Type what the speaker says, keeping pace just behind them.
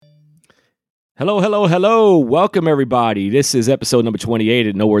Hello, hello, hello. Welcome, everybody. This is episode number 28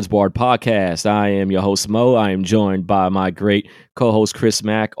 of No Words Barred podcast. I am your host, Mo. I am joined by my great co-host, Chris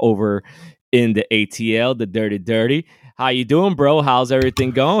Mack, over in the ATL, the Dirty Dirty. How you doing, bro? How's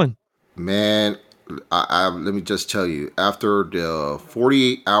everything going? Man, let me just tell you, after the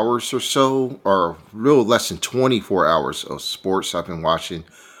 48 hours or so, or real less than 24 hours of sports I've been watching,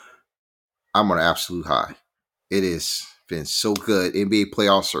 I'm on an absolute high. It has been so good. NBA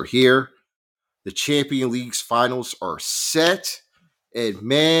playoffs are here. The Champion League's finals are set. And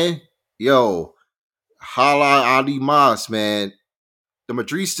man, Hala Ali Mas, man. The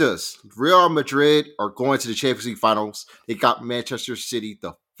Madristas, Real Madrid, are going to the Champions League finals. They got Manchester City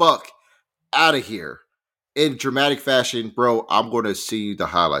the fuck out of here. In dramatic fashion, bro, I'm going to see the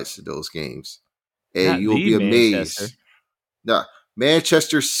highlights of those games. And Not you'll the be Manchester. amazed. Now,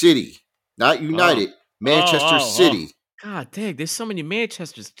 Manchester City, not Oh, United, oh, Manchester oh, oh. City. God dang, there's so many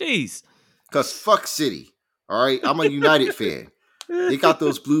Manchesters. Jeez. Because fuck City. All right. I'm a United fan. They got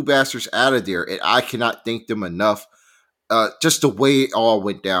those blue bastards out of there, and I cannot thank them enough. Just the way it all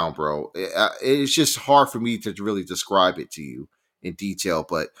went down, bro. It's just hard for me to really describe it to you in detail.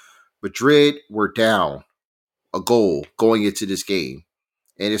 But Madrid were down a goal going into this game,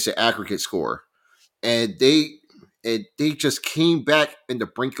 and it's an aggregate score, and they just came back in the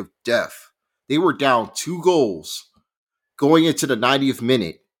brink of death. They were down 2 goals going into the 90th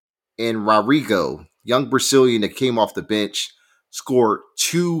minute, and Rodrigo, young Brazilian that came off the bench, scored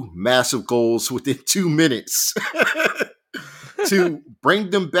 2 massive goals within 2 minutes to bring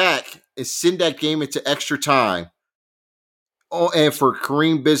them back and send that game into extra time. Oh, and for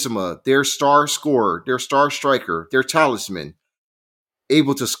Kareem Benzema, their star scorer, their star striker, their talisman,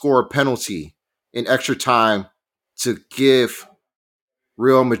 able to score a penalty in extra time to give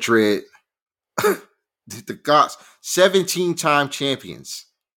Real Madrid the gods 17-time champions.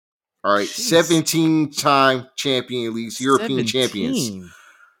 All right, Jeez. 17-time champion leagues, European champions, 17.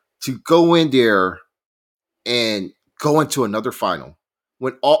 to go in there and go into another final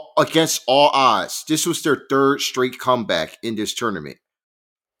when all against all odds. This was their third straight comeback in this tournament.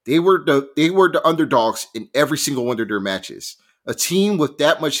 They were the underdogs in every single one of their matches. A team with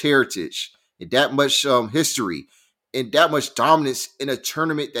that much heritage and that much history and that much dominance in a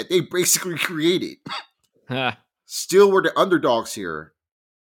tournament that they basically created still were the underdogs here.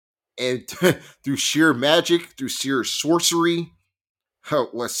 And through sheer magic, through sheer sorcery,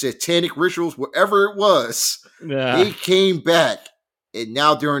 what satanic rituals, whatever it was, they Yeah. came back, and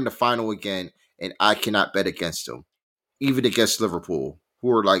now they're in the final again. And I cannot bet against them, even against Liverpool, who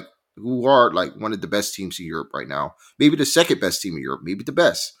are like one of the best teams in Europe right now. Maybe the second best team in Europe, maybe the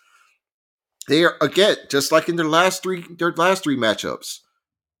best. They are again just like in their last three matchups.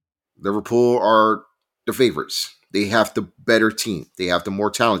 Liverpool are the favorites. They have the better team. They have the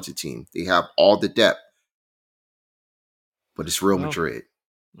more talented team. They have all the depth. But it's Real Well, Madrid.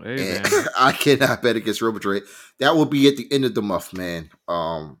 hey, And man. I cannot bet against Real Madrid. That will be at the end of the month, man.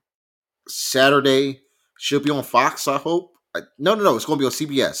 Saturday should be on Fox, I hope. No. It's going to be on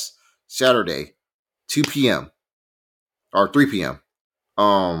CBS. Saturday, 2 p.m. or 3 p.m.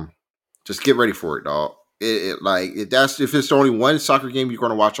 Just get ready for it, dog. If it's only one soccer game you're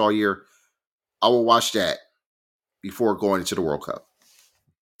going to watch all year, I will watch that before going into the World Cup.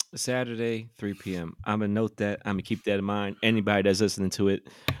 Saturday, 3 p.m. I'm gonna note that. I'm gonna keep that in mind. Anybody that's listening to it,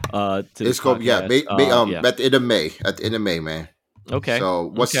 to this It's going to be podcast, yeah. at the end of May. At the end of May, man. Okay, So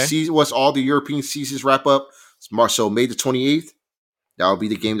once the okay, season, once all the European seasons wrap up, so May the 28th, that'll be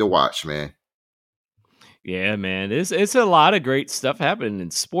the game to watch, man. yeah, man. It's a lot of great stuff happening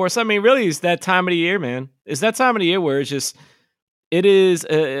in sports. I mean, really, it's that time of the year, man. It's that time of the year where it is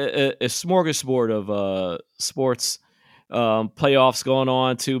a smorgasbord of sports playoffs going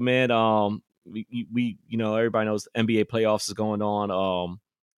on too, man. We everybody knows NBA playoffs is going on.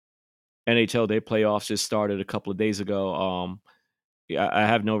 NHL Day playoffs just started a couple of days ago. Yeah, I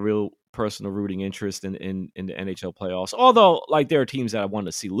have no real personal rooting interest in the NHL playoffs. Although, like, there are teams that I want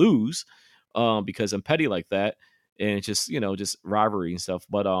to see lose, because I'm petty like that, and it's just just rivalry and stuff.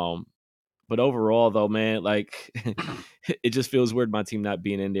 But overall, though, man, like it just feels weird my team not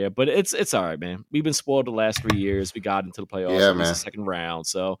being in there. But it's all right, man. We've been spoiled the last 3 years. We got into the playoffs, Yeah, at least the man. second round.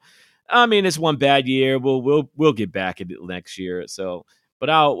 So, I mean, it's one bad year. We'll get back at it next year. So, but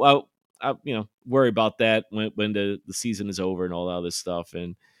I'll worry about that when the season is over and all that other stuff.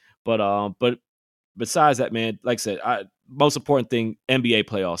 But besides that, man, like I said, most important thing, NBA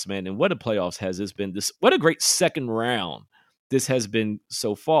playoffs, man. And what a playoffs has this been. What a great second round this has been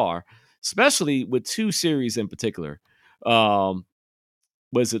so far, especially with two series in particular.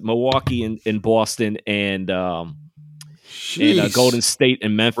 Was it Milwaukee and Boston and Golden Jeez, State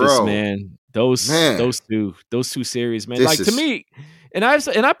and Memphis, bro. man? Man, those two series, man. this Like to is me, and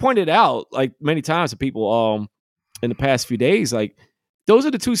I pointed out like many times to people in the past few days, like those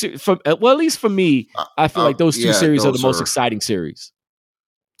are the two series. Well, at least for me, I feel like those two yeah, series are the those most are exciting series.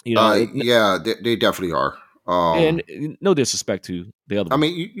 You know, yeah, they definitely are. and no disrespect to the other I one.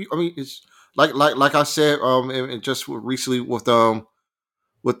 mean, I mean, it's like I said, and just recently with Real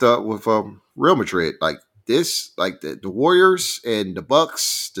Madrid, like this, like the Warriors and the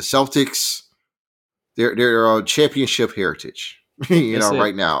Bucks, the Celtics, they're championship heritage, That's it.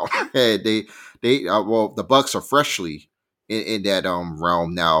 right now. And well, the Bucks are freshly in that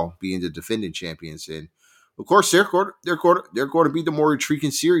realm now, being the defending champions, and of course they're going to be the more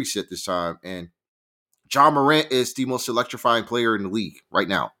intriguing series at this time. And John Morant is the most electrifying player in the league right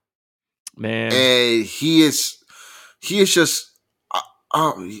now, Man, and he is just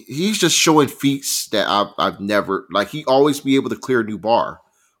he's just showing feats that I've never, like, he always be able to clear a new bar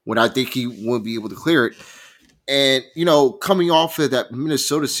when I think he wouldn't be able to clear it. And coming off of that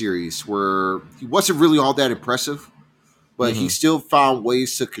Minnesota series where he wasn't really all that impressive, but he hmm still found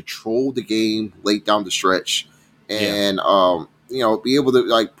ways to control the game late down the stretch, yeah, and be able to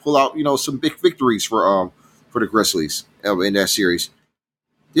like pull out some big victories for the Grizzlies in that series.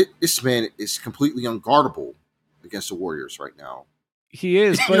 This man is completely unguardable against the Warriors right now. he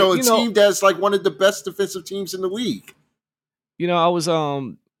is. But A team that's like one of the best defensive teams in the league. I was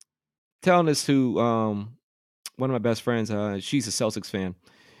telling this to one of my best friends. She's a Celtics fan,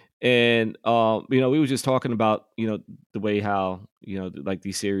 and we were just talking about the way how like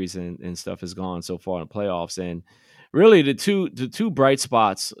these series and stuff has gone so far in the playoffs, and really the two bright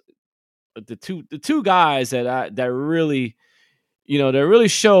spots, the two guys that really that really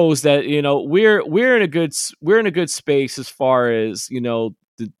shows that we're in a good space as far as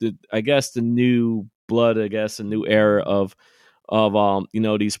the I guess the new blood, I guess a new era of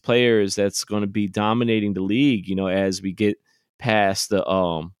these players that's going to be dominating the league as we get past the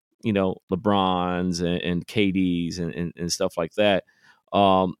LeBrons and KDs and stuff like that.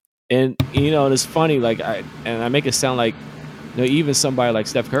 And it's funny, like I make it sound like even somebody like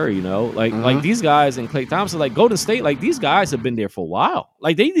Steph Curry, like Mm-hmm. these guys and Klay Thompson, like Golden State, like these guys have been there for a while.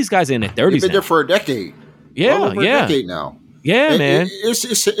 Like these guys are in their They've thirties been there now. for a decade, well Yeah, over a yeah, decade now. yeah, And man.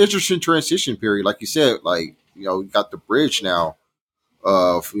 it's an interesting transition period, like you said. Like you got the bridge now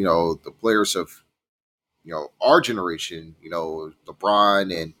of the players of our generation.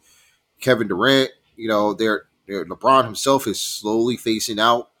 LeBron and Kevin Durant. They're LeBron himself is slowly phasing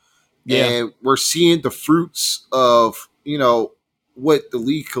out, Yeah, and we're seeing the fruits of what the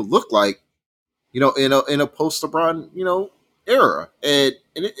league could look like. In a post LeBron era, and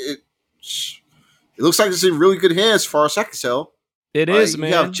it looks like it's in really good hands, as far as I can tell. it is, You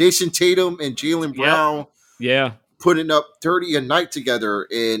have man. Jason Tatum and Jalen Yep. Brown Yeah. putting up 30 a night together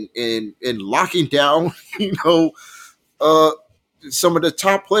and locking down, uh, some of the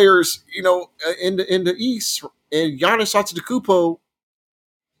top players, in the East. And Giannis Antetokounmpo,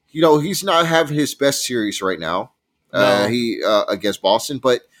 he's not having his best series right now. No. He against Boston,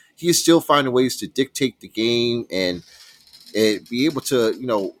 but he is still finding ways to dictate the game and be able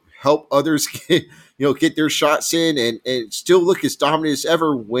to help others get their shots in and still look as dominant as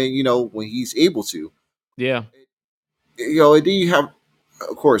ever when he's able to. Yeah. And then you have,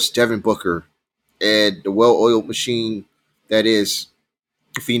 of course, Devin Booker and the well-oiled machine that is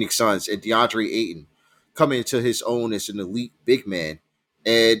the Phoenix Suns, and DeAndre Ayton coming into his own as an elite big man.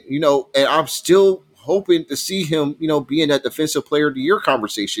 And I'm still hoping to see him be in that defensive player of the year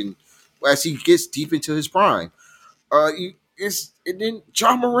conversation as he gets deep into his prime. And then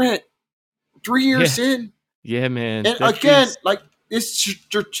John Morant, 3 years Yeah. in, Yeah, man. and That again, kid's like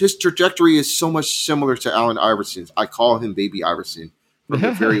his trajectory is so much similar to Allen Iverson's. I call him Baby Iverson from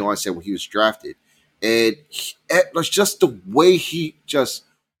the very onset when he was drafted, and it was just the way he just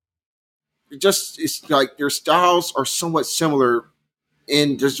it's like their styles are somewhat similar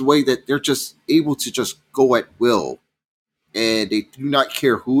in just the way that they're just able to just go at will, and they do not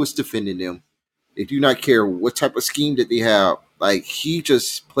care who is defending them. They do not care what type of scheme that they have. Like, he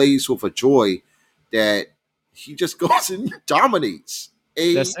just plays with a joy that he just goes and dominates.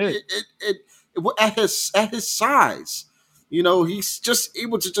 That's it. At his size, he's just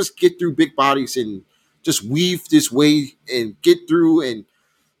able to just get through big bodies and just weave this way and get through and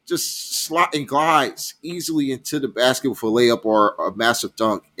just slot and glides easily into the basket with a layup or a massive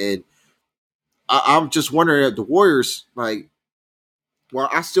dunk. And I'm just wondering at the Warriors, like, well,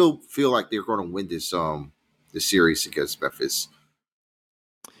 I still feel like they're going to win this series against Memphis.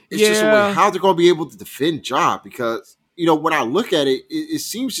 It's just a way Yeah. how they're going to be able to defend Ja, because when I look at it, it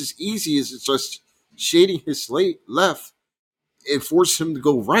seems as easy as it's just shading his slate left and force him to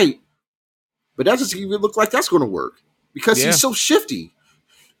go right. but that doesn't even look like that's going to work because Yeah. he's so shifty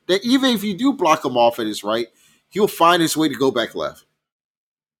that even if you do block him off at his right, he'll find his way to go back left.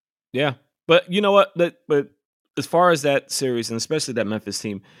 Yeah. But you know what? But as far as that series, and especially that Memphis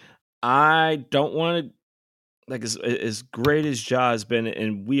team, I don't want to, like, as great as Ja has been,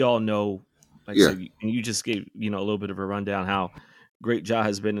 and we all know, like I Yeah. said, and you just gave, a little bit of a rundown how great Ja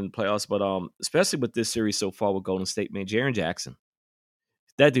has been in the playoffs, but especially with this series so far with Golden State, man, Jaren Jackson,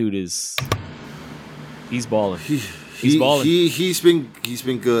 that dude he's balling. He's balling. He's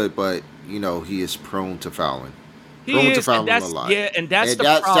been good, but he is prone to fouling. Prone to fouling a lot. Yeah, and that's the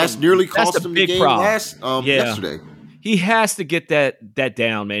problem. That's nearly cost him the game yesterday. He has to get that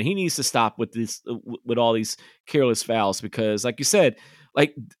down, man. He needs to stop with this, with all these careless fouls, because, like you said,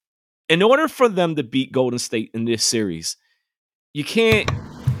 like, in order for them to beat Golden State in this series, you can't.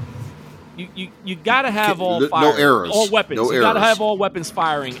 You got to have all no errors, all weapons. No you got to have all weapons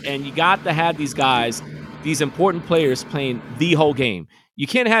firing, and you got to have these guys, these important players, playing the whole game. You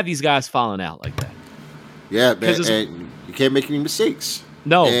can't have these guys falling out like that. Yeah, man, and you can't make any mistakes.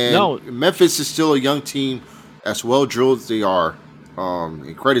 No. Memphis is still a young team, as well drilled as they are.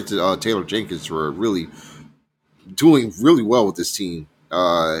 And credit to Taylor Jenkins for really doing really well with this team.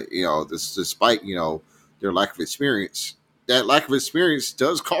 Despite their lack of experience, that lack of experience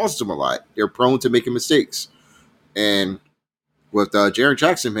does cost them a lot. They're prone to making mistakes, and with Jaren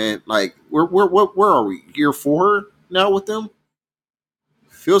Jackson, man, like where are we? Year 4 now with them?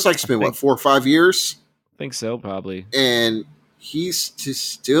 Feels like it's been 4 or 5 years. I think so, probably. And he's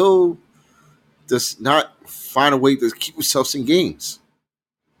just still does not find a way to keep himself in games.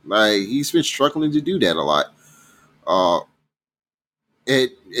 Like, he's been struggling to do that a lot.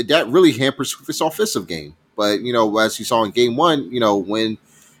 That really hampers his offensive game. But, as you saw in game 1, when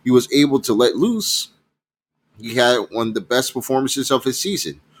he was able to let loose, he had one of the best performances of his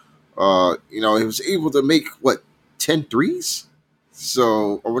season. He was able to make, 10 threes?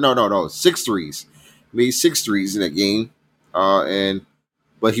 So, no, 6 threes. Made 6 threes in that game.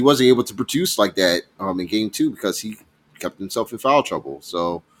 But he wasn't able to produce like that in game 2 because he kept himself in foul trouble.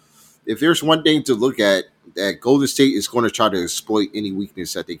 So if there's one thing to look at, that Golden State is going to try to exploit any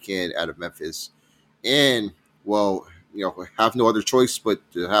weakness that they can out of Memphis. And, have no other choice but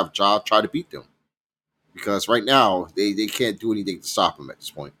to have Ja try to beat them. Because right now, they can't do anything to stop him at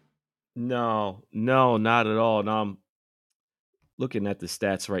this point. No, not at all. No, I'm looking at the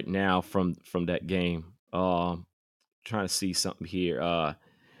stats right now from that game. Trying to see something here.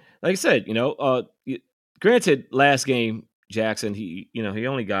 Like I said, granted, last game Jackson, he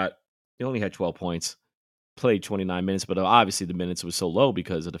only had 12 points, played 29 minutes, but obviously the minutes were so low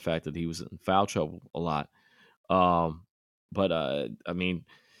because of the fact that he was in foul trouble a lot. But I mean,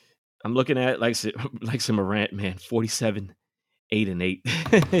 I'm looking at like some Morant, man, 47, 8 and 8,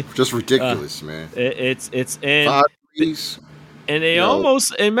 just ridiculous, man. It's and 5 threes, and they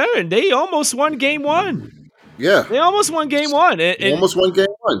almost won game 1. Yeah, they almost won game 1. Almost won game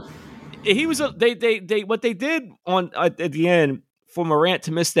 1. He was they what they did on at the end for Morant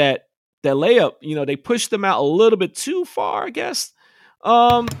to miss that layup. They pushed him out a little bit too far, I guess,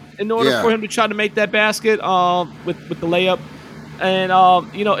 in order for him to try to make that basket with the layup. And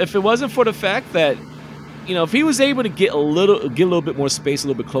if it wasn't for the fact that if he was able to get a little bit more space, a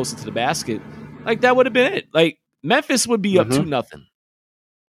little bit closer to the basket, like, that would have been it. Like, Memphis would be up 2-0.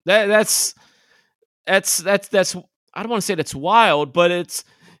 That's I don't want to say that's wild, but it's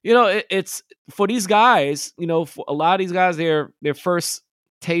it's for these guys, for a lot of these guys, their first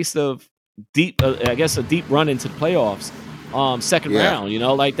taste of deep, I guess, a deep run into the playoffs, second round.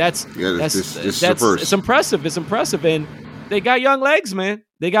 Like, that's it's impressive. It's impressive, and they got young legs, man.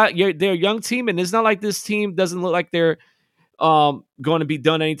 They're a young team, and it's not like this team doesn't look like they're going to be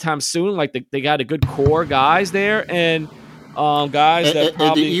done anytime soon. Like, they got a good core guys there, and guys that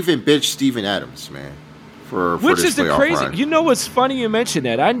probably, and they even bitch Steven Adams, man. Which is the crazy. Run. What's funny you mentioned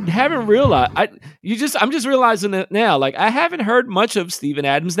that? I haven't realized. I'm just realizing it now. Like, I haven't heard much of Steven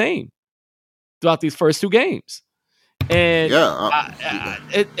Adams' name throughout these first 2 games, and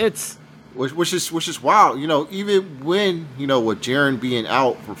it's which is wild. Even when with Jaren being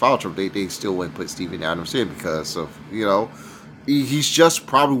out for foul trouble, they still wouldn't put Steven Adams in because of he's just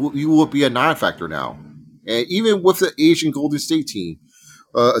probably he will be a non-factor now, and even with the Asian Golden State team.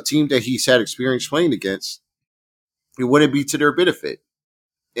 A team that he's had experience playing against, it wouldn't be to their benefit.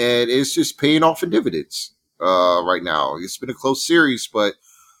 And it's just paying off in dividends right now. It's been a close series, but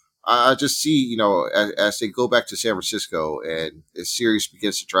I just see, as they go back to San Francisco and the series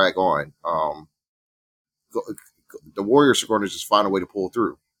begins to drag on, the Warriors are going to just find a way to pull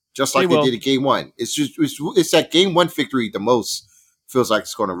through. Just like they did in game 1. It's that game 1 victory the most feels like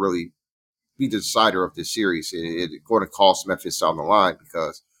it's going to really be the decider of this series, and it's going to cost Memphis down the line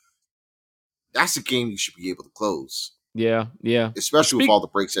because that's a game you should be able to close. Yeah, yeah. Especially with all the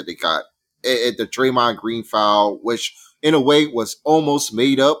breaks that they got. And the Draymond Green foul, which in a way was almost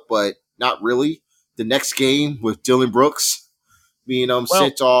made up, but not really. The next game with Dylan Brooks being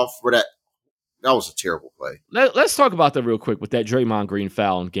sent off for that was a terrible play. Let's talk about that real quick with that Draymond Green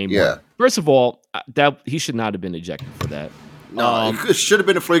foul in game one. First of all, that he should not have been ejected for that. No, it should have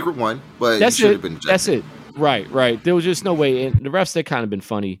been a flagrant one, but he should have been ejected. That's it. Right. There was just no way. And the refs, they kind of been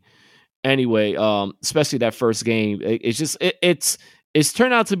funny anyway, especially that first game. It's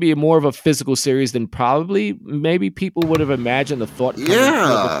turned out to be more of a physical series than probably maybe people would have imagined or thought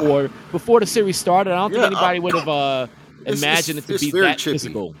before the series started. I don't think anybody would have imagined it to be that chippy.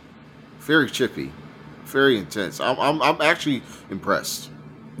 Physical. Very chippy, very intense. I'm actually impressed.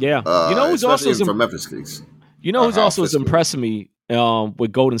 Yeah, you know who's also from Memphis case. You know who's also impressing me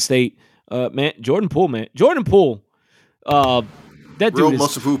with Golden State, man. Jordan Poole, man. Jordan Poole, that dude real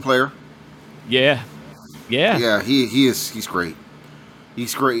most improved player. Yeah. He is. He's great.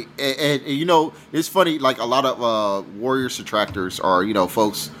 He's great, and you know it's funny. Like a lot of Warriors detractors are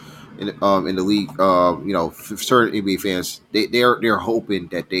folks in the league. Certain NBA fans they're hoping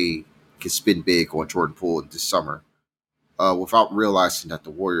that they can spin big on Jordan Poole this summer, without realizing that the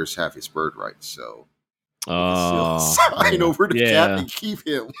Warriors have his bird rights. So sign over the cap and keep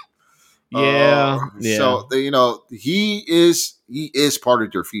him. So he is part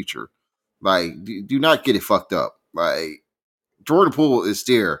of their future. Like, do not get it fucked up. Like, Jordan Poole is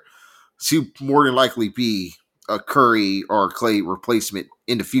there to more than likely be a Curry or Clay replacement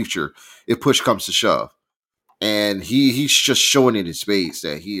in the future if push comes to shove. And he's just showing it in spades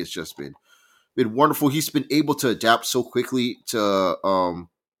that he has just been wonderful. He's been able to adapt so quickly to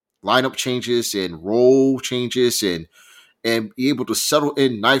lineup changes and role changes and be able to settle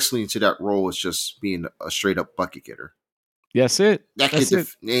in nicely into that role as just being a straight up bucket getter. That's it.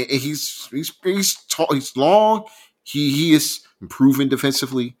 He's tall. He's long. He is improving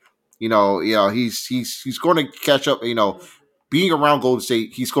defensively. He's going to catch up. Being around Golden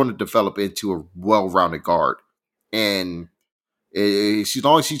State, he's going to develop into a well-rounded guard. And as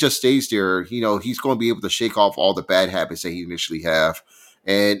long as he just stays there, he's going to be able to shake off all the bad habits that he initially have,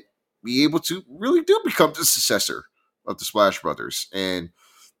 and be able to really do become the successor of the Splash Brothers. And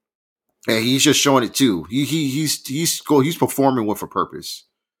he's just showing it too. He's performing with a purpose.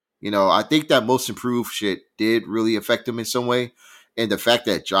 I think that most improved shit did really affect him in some way. And the fact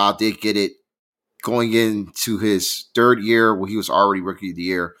that Ja did get it going into his third year where he was already Rookie of the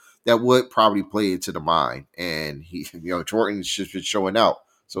Year, that would probably play into the mind. And Jordan's just been showing out.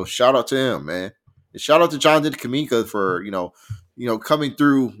 So shout out to him, man. And shout out to Jonathan Kuminga for, coming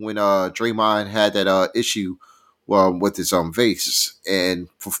through when Draymond had that issue with his vase and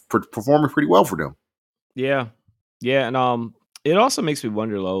performing pretty well for them. Yeah. And it also makes me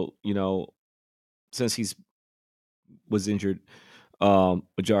wonder, though, since he's was injured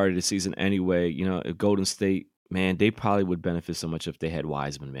majority of the season anyway, if Golden State, man, they probably would benefit so much if they had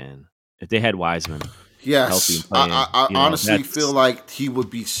Wiseman, man. If they had Wiseman, yes, I honestly feel like he would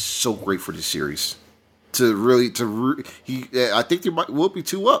be so great for this series. I think there will be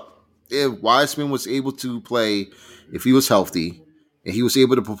 2 up if Wiseman was able to play, if he was healthy and he was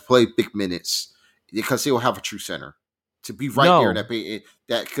able to play big minutes, because he'll have a true center to be there that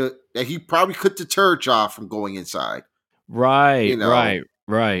he probably could deter Ja from going inside. Right.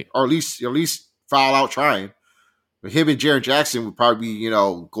 Or at least foul out trying. Him and Jaren Jackson would probably be,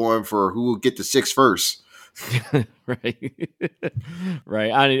 going for who will get the 6 first. Right.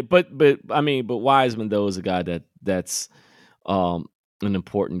 But Wiseman though is a guy that's an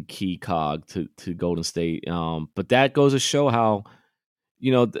important key cog to Golden State. But that goes to show how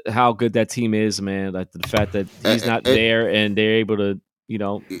how good that team is, man. Like the fact that he's not there and they're able to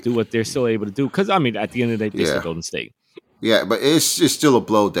do what they're still able to do. Because at the end of the day, it's Golden State. Yeah, but it's still a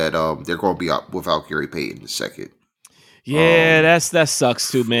blow that they're going to be up without Gary Payton the second. Yeah, that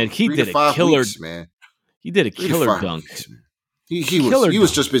sucks too, man. He did a killer, weeks, man. He did a killer dunk. Weeks, he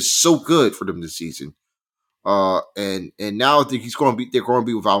was just been so good for them this season. And now I think they're going to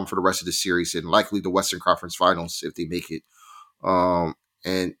be without him for the rest of the series and likely the Western Conference Finals if they make it.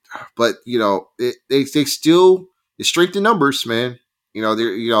 But they still strength in numbers, man.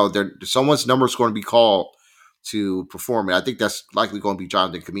 Someone's number is going to be called to perform it. I think that's likely going to be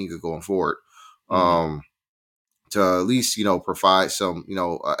Jonathan Kuminga going forward. To at least, provide some,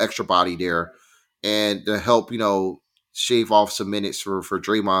 extra body there and to help, shave off some minutes for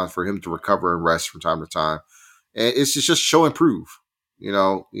Draymond, for him to recover and rest from time to time. And it's just show and prove, they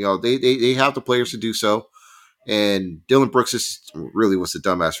have the players to do so. And Dylan Brooks was the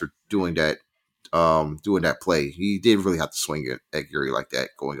dumbass for doing that doing that play. He didn't really have to swing it at Gary like that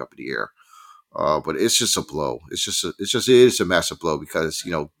going up in the air. But it's just a blow. It is a massive blow because,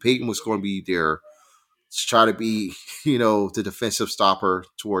 Peyton was going to be there to try to be, the defensive stopper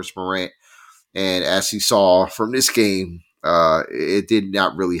towards Morant. And as he saw from this game, it did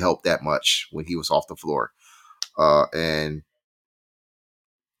not really help that much when he was off the floor. And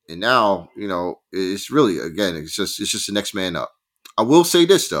now, it's really, again, it's just the next man up. I will say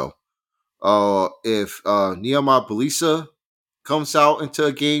this though. If Nehemiah Bjelica comes out into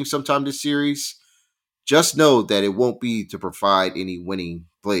a game sometime this series, just know that it won't be to provide any winning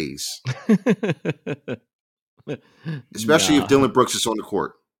plays. Especially if Dylan Brooks is on the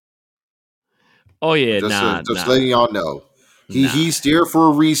court. Oh yeah, just letting y'all know. He's there for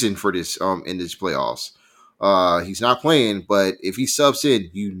a reason for this in this playoffs. He's not playing, but if he subs in,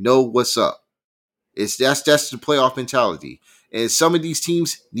 you know what's up. That's the playoff mentality. And some of these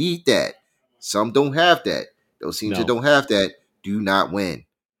teams need that. Some don't have that. Those teams that don't have that do not win.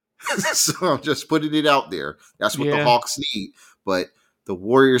 So I'm just putting it out there. That's what the Hawks need. But the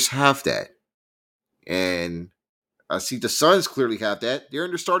Warriors have that. And I see the Suns clearly have that. They're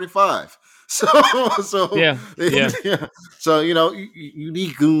in their starting five. So yeah. So you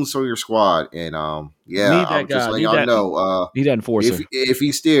need goons on your squad, and I'm just letting y'all know. Need that enforcer. If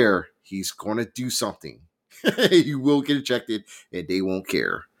he's there, he's going to do something. You will get ejected, and they won't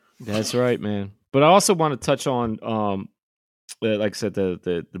care. That's right, man. But I also want to touch on, like I said,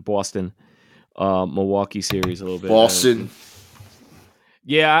 the Boston Milwaukee series a little bit. Boston.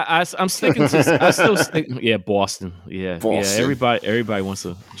 Yeah, I'm sticking to. I still stick. Yeah, Boston. Yeah. Everybody wants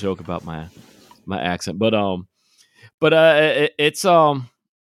to joke about my accent, but it's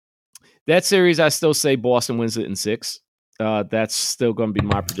that series. I still say Boston wins it in 6. That's still going to be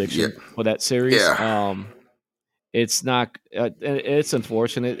my prediction for that series. Yeah. It's not. It's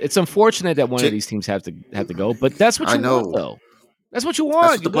unfortunate. It's unfortunate that one of these teams have to go, but that's what you want, though. That's what you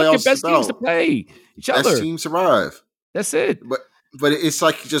want. You want your best teams to play each other. Best teams survive. That's it. But it's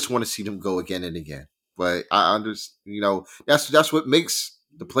like you just want to see them go again and again. But I understand, that's what makes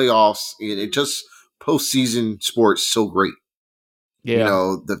the playoffs and it just postseason sports so great.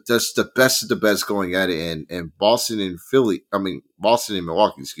 Yeah. Just the best of the best going at it, and Boston and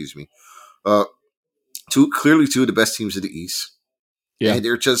Milwaukee, excuse me. Clearly two of the best teams of the East. Yeah. And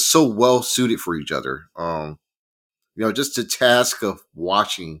they're just so well suited for each other. Just the task of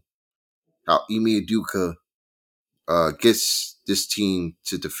watching how Ime Udoka gets this team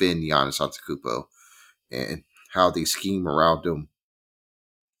to defend Giannis Antetokounmpo and how they scheme around him.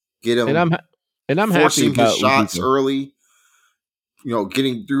 Get him, and I'm forcing happy about his shots early.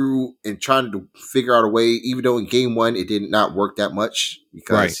 Getting through and trying to figure out a way. Even though in game 1 it did not work that much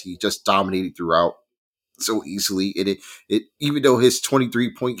because he just dominated throughout so easily. It even though his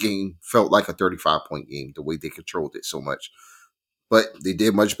 23-point game felt like a 35-point game, the way they controlled it so much, but they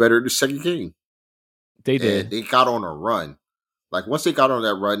did much better in the second game. They did. And they got on a run. Like once they got on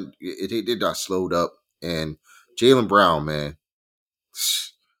that run, it did not slowed up. And Jaylen Brown, man.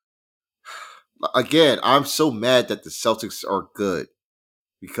 Again, I'm so mad that the Celtics are good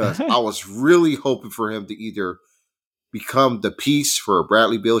because I was really hoping for him to either become the piece for a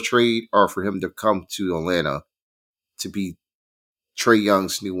Bradley Beal trade or for him to come to Atlanta to be Trae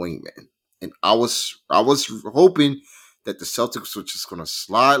Young's new wingman. And I was hoping that the Celtics were just going to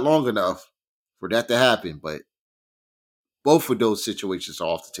slide long enough for that to happen, but both of those situations are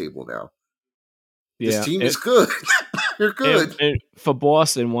off the table now. Yeah, this team is good. They're good. And for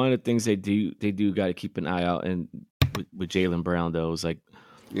Boston, one of the things they do got to keep an eye out, and with Jaylen Brown, though, is like,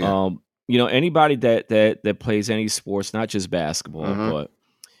 anybody that plays any sports, not just basketball, but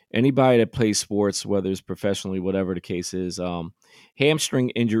anybody that plays sports, whether it's professionally, whatever the case is, hamstring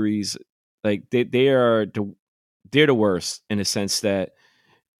injuries, like they're the worst in the sense that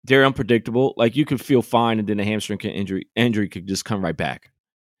they're unpredictable. Like you could feel fine, and then the hamstring injury could just come right back.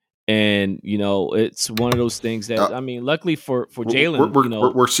 And it's one of those things that luckily for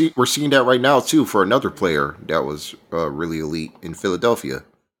Jaylen, we're seeing that right now too for another player that was really elite in Philadelphia.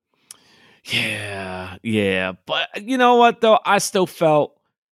 Yeah, but you know what though, I still felt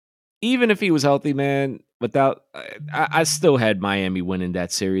even if he was healthy, man. I still had Miami winning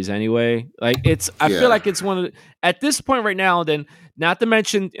that series anyway. Like I feel like it's one of the, at this point right now. Then not to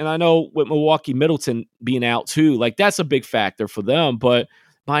mention, and I know with Milwaukee, Middleton being out too, like that's a big factor for them. But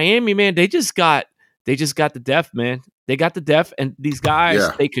Miami, man, they just got the depth, man. They got the depth, and these guys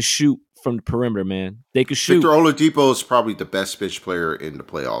they could shoot from the perimeter, man. They could shoot. Victor Oladipo is probably the best bench player in the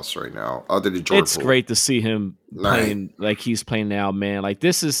playoffs right now, other than Jordan. It's great to see him playing like he's playing now, man. Like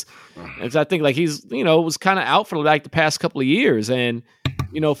this is, I think like he's was kind of out for like the past couple of years, and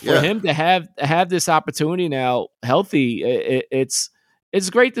For him to have this opportunity now, healthy, it's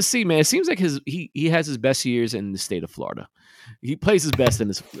great to see, man. It seems like he has his best years in the state of Florida. He plays his best in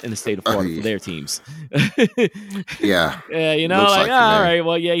the state of Florida for their teams. Yeah, all right,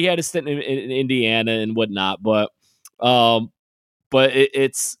 well, yeah, he had a stint in Indiana and whatnot, but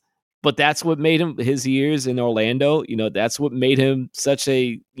that's what made him his years in Orlando. That's what made him such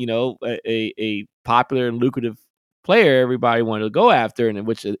a popular and lucrative player. Everybody wanted to go after, and in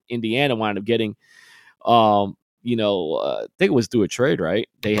which Indiana wound up getting. I think it was through a trade, right?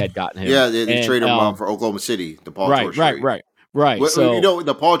 They had gotten him. Yeah, they traded him for Oklahoma City. The Paul George trade. Right. Well, so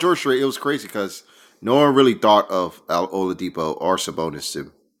the Paul George trade, it was crazy because no one really thought of Oladipo or Sabonis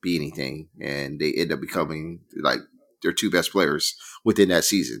to be anything, and they end up becoming like their two best players within that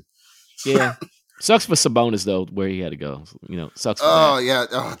season. Yeah. Sucks for Sabonis though, where he had to go. Sucks. Oh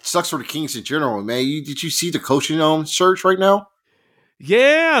yeah, sucks for the Kings in general, man. Did you see the coaching search right now?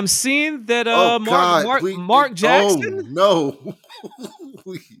 Yeah, I'm seeing that. Mark Jackson. Oh no,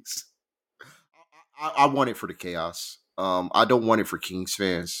 please. I want it for the chaos. I don't want it for Kings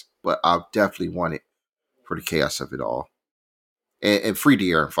fans, but I definitely want it for the chaos of it all. And free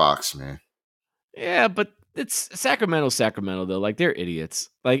De'Aaron Fox, man. Yeah, but it's Sacramento though. Like they're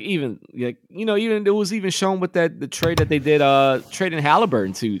idiots. Like even even it was even shown with the trade that they did, trading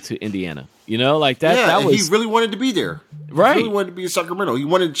Halliburton to Indiana. Like that. Yeah, that was he really wanted to be there. Right, he really wanted to be in Sacramento. He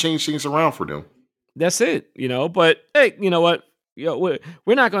wanted to change things around for them. That's it. But hey, you know what? We're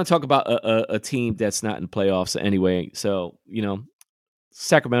not going to talk about a team that's not in playoffs anyway. So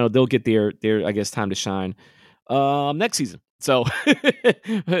Sacramento, they'll get their I guess time to shine next season. So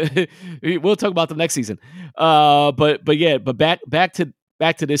we'll talk about them next season. But back to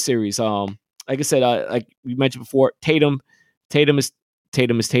this series. Like I said, like we mentioned before, Tatum is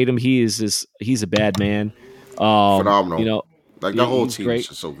Tatum. He's a bad man. Phenomenal. Like the whole team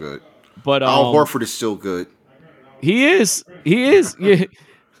is so good. But Al Horford is still good. He is. Yeah.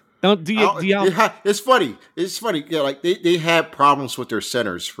 It's funny. Yeah, like they had problems with their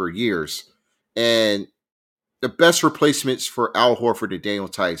centers for years, and the best replacements for Al Horford and Daniel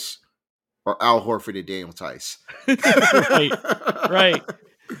Tice are Al Horford and Daniel Tice.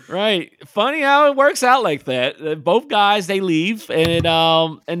 Right. Funny how it works out like that. Both guys, they leave and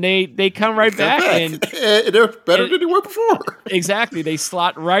they come right back. And they're better than they were before. Exactly. They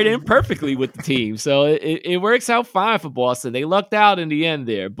slot right in perfectly with the team. So it works out fine for Boston. They lucked out in the end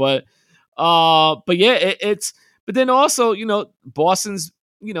there. But yeah, but then also, Boston's,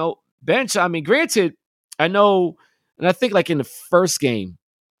 bench. I mean, granted, I know, and I think like in the first game,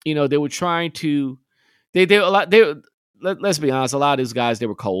 they were trying to let's be honest, a lot of these guys, they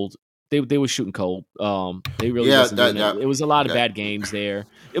were cold. They were shooting cold. They really wasn't doing it. It was a lot of bad games there.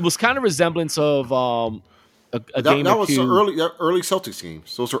 It was kind of resemblance of a game that or was two. Early Celtics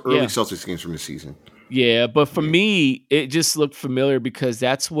games. Those were early Celtics games from the season. Yeah, but for me, it just looked familiar because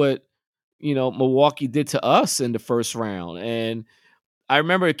that's what Milwaukee did to us in the first round. And I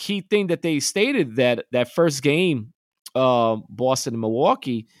remember a key thing that they stated that first game, Boston and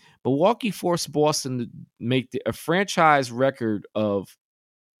Milwaukee forced Boston to make a franchise record of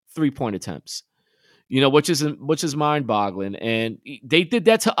 3-point attempts, which is mind-boggling. And they did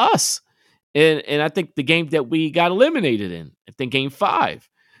that to us. And I think the game that we got eliminated in, I think game 5,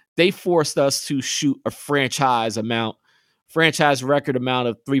 they forced us to shoot a franchise record amount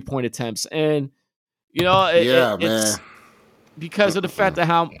of 3-point attempts. And, it's because of the fact that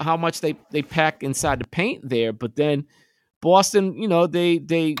how much they pack inside the paint there. But then Boston,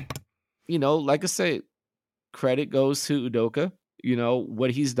 they like I say, credit goes to Udoka,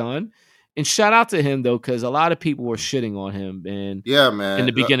 what he's done. And shout out to him, though, because a lot of people were shitting on him in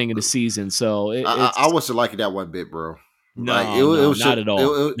the beginning of the season. So I wasn't liking that one bit, bro. No, it was not at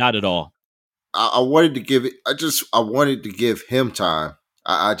all. Not at all. I wanted to give it. I wanted to give him time.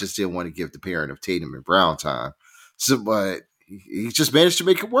 I just didn't want to give the parent of Tatum and Brown time. So, but he just managed to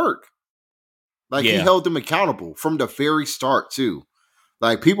make it work. Like he held them accountable from the very start too.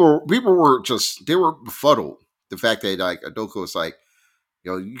 Like people were they were befuddled. The fact that like Udoka was like,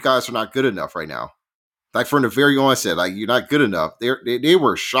 you guys are not good enough right now. Like from the very onset, like you're not good enough. They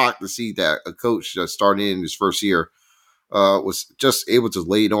were shocked to see that a coach just starting in his first year was just able to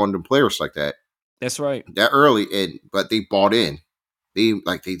lay it on the players like that. That's right. That early, but they bought in. They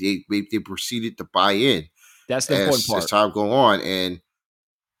proceeded to buy in. That's the important part. As time go on, and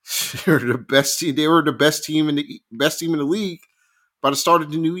they're the best team. They were the best team in the league by the start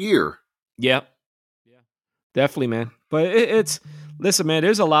of the new year. Yep. Yeah. Definitely, man. But listen, man.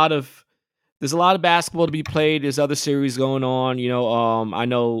 There's a lot of basketball to be played. There's other series going on. I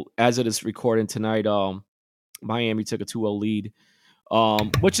know as it is recording tonight, Miami took a 2-0 lead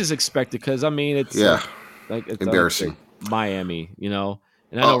which is expected because I mean it's Yeah, it's embarrassing. Miami, and I know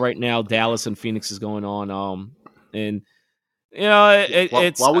Oh, right now Dallas and Phoenix is going on, and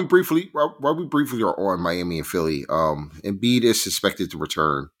it's while we briefly are on Miami and Philly, Embiid is suspected to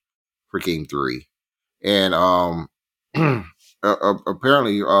return for Game 3, and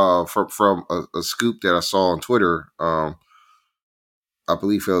apparently, from a scoop that I saw on Twitter, I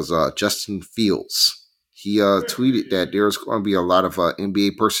believe it was Justin Fields. He tweeted that there's going to be a lot of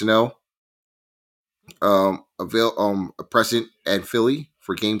NBA personnel present at Philly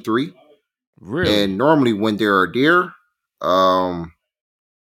for Game 3, really and normally when they are there, um,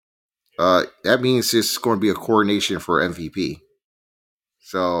 that means it's going to be a coordination for MVP.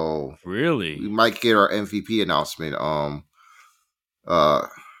 So we really might get our MVP announcement uh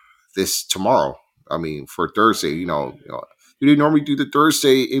this tomorrow. I mean, for Thursday, do they normally do the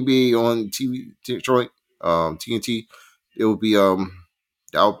Thursday NBA on TV joint TNT? It will be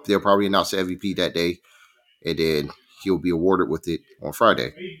they'll probably announce the MVP that day, and then he'll be awarded with it on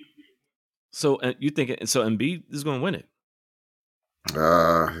Friday. So you think so? Embiid is going to win it?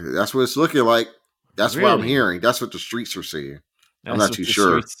 That's what it's looking like. That's what I'm Really? hearing. That's what the streets are saying. I'm That's not what too the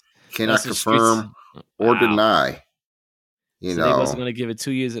sure. streets. Cannot That's the streets. confirm or Wow. deny. So they wasn't going to give it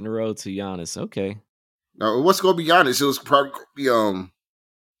 2 years in a row to Giannis. Okay. Now what's going to be honest? It was probably going to be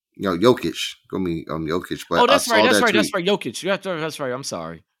Jokic. Going to be Jokic. But That's I right. saw That's tweet. right. Jokic. That's right. I'm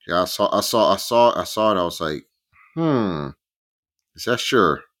sorry. Yeah, I saw it. I was like, is that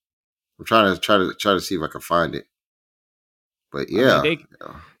sure? I'm trying to see if I can find it. But yeah,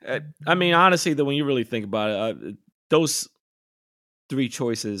 I mean, honestly, though, when you really think about it, those three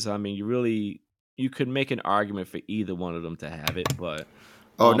choices, I mean, you could make an argument for either one of them to have it, but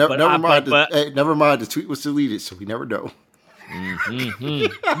never mind. Never mind. The tweet was deleted, so we never know.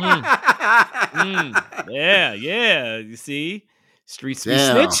 Yeah. You see, streets be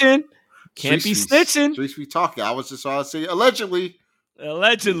Damn. snitching. Can't be snitching. Streets be talking. I was just trying to say allegedly.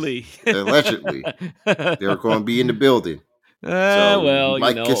 Allegedly, they're going to be in the building. So well, we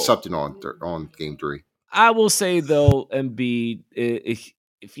might get something on Game 3. I will say though, Embiid, if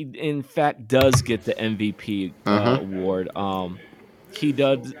he in fact does get the MVP award, he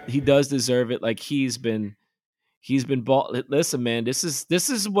does deserve it. Like he's been bought. Listen, man, this is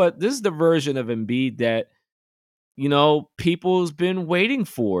the version of Embiid that people's been waiting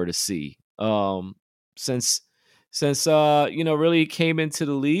for to see since really came into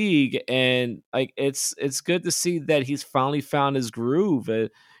the league, and like it's good to see that he's finally found his groove.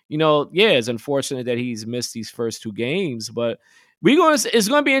 It's unfortunate that he's missed these first two games, but it's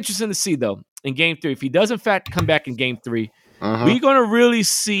going to be interesting to see though in Game 3 if he does in fact come back in Game 3. We're going to really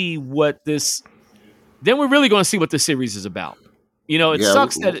see what this. Then we're really going to see what this series is about. It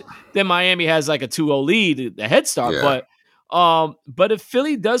sucks that Miami has like a 2-0 lead, a head start, but if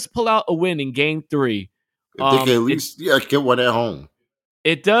Philly does pull out a win in Game 3. If they can at least get one at home.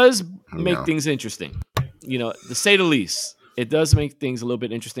 It does make things interesting, to say the least. It does make things a little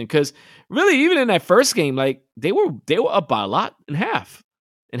bit interesting because really, even in that first game, like they were up by a lot in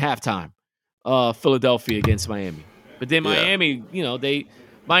halftime. Philadelphia against Miami, but then Miami,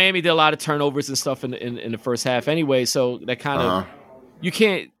 Miami did a lot of turnovers and stuff in the first half anyway. So that kind of you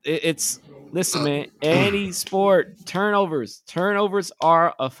can't. Listen, man. Any sport, turnovers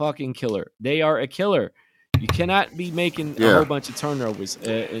are a fucking killer. They are a killer. You cannot be making a whole bunch of turnovers,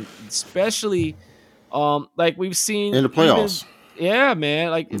 and especially like we've seen in the playoffs.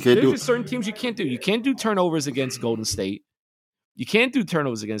 Man. Like there's just certain teams you can't do. You can't do turnovers against Golden State. You can't do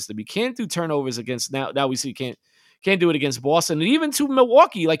turnovers against them. You can't do turnovers against now we see you can't do it against Boston and even to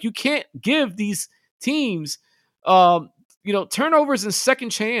Milwaukee. Like you can't give these teams turnovers and second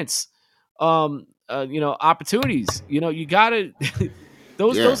chance opportunities. You gotta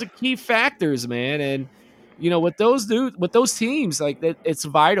those are key factors, man. And what those teams like that, it's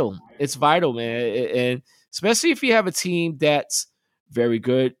vital, man. And especially if you have a team that's very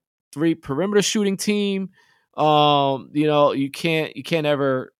good, 3 perimeter shooting team, you can't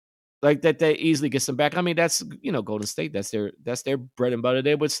ever like that. They easily get them back. I mean, that's Golden State. That's their bread and butter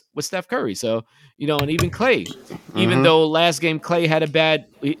there with Steph Curry. So and even Clay, even though last game Clay had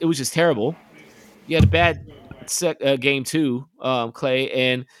it was just terrible. He had a bad game too, Clay.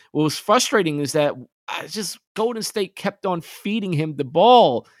 And what was frustrating is that Golden State kept on feeding him the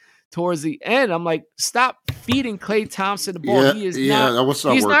ball towards the end. I'm like, stop feeding Klay Thompson the ball. He's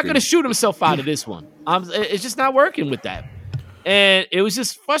not going to shoot himself out of this one. It's just not working with that. And it was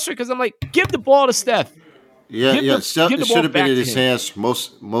just frustrating because I'm like, give the ball to Steph. It should have been in his hands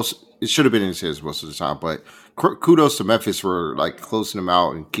it should have been in his hands most of the time. But kudos to Memphis for like closing him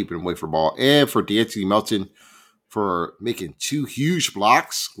out and keeping him away from the ball, and for D'Anthony Melton for making two huge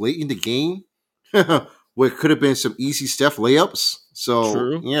blocks late in the game. What could have been some easy Steph layups. So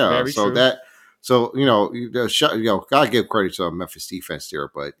True. yeah, Very so true. that so gotta give credit to Memphis defense there,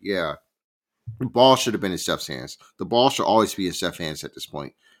 but yeah, the ball should have been in Steph's hands. The ball should always be in Steph's hands at this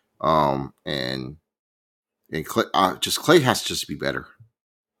point. And Clay, just Clay has to just be better.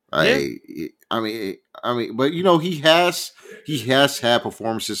 Yeah. But he has had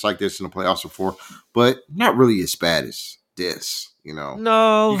performances like this in the playoffs before, but not really as bad as this. You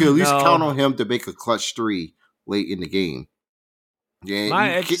No, can at least count no. on him to make a clutch three late in the game. Yeah,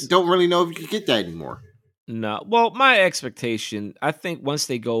 My ex don't really know if you can get that anymore. No. Well, my expectation, I think once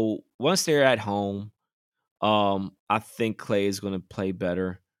they're at home, I think Clay is going to play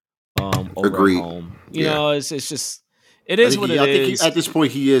better over at Agreed. home. Yeah, It's just it is what it I think is. at this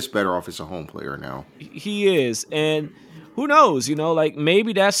point he is better off as a home player now. He is. And who knows, like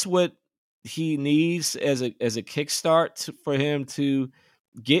maybe that's what he needs as a kickstart for him to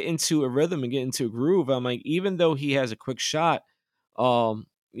get into a rhythm and get into a groove. I'm like, even though he has a quick shot, a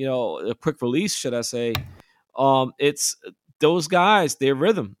quick release, should I say, it's those guys, their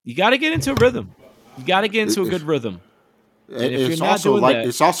rhythm. You got to get into a rhythm. You got to get into a good rhythm. And if you're not doing that,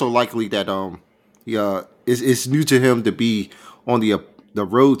 it's also likely that it's new to him to be on the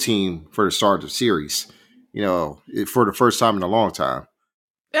road team for the start of the series. For the first time in a long time.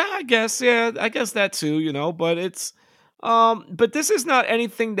 yeah, I guess that too, but it's but this is not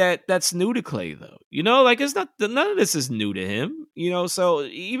anything that's new to Clay though. Like it's not none of this is new to him, so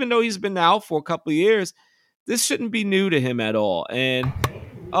even though he's been out for a couple of years, this shouldn't be new to him at all. And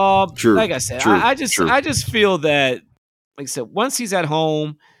True, like I said, true, true. I just feel that, like I said, once he's at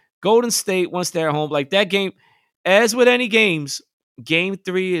home, Golden State, once they're at home, like that game, as with any games, game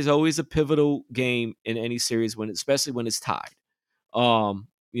 3 is always a pivotal game in any series especially when it's tied.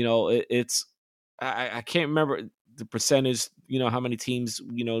 It's I can't remember the percentage, how many teams,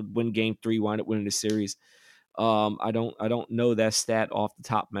 win game 3 wind up winning the series. I don't know that stat off the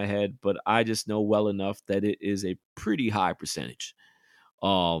top of my head, but I just know well enough that it is a pretty high percentage.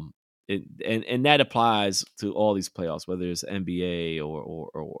 Um, and that applies to all these playoffs, whether it's NBA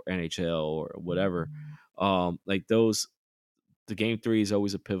or NHL or whatever. Like the game 3 is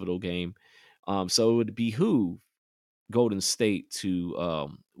always a pivotal game. So it would behoove Golden State to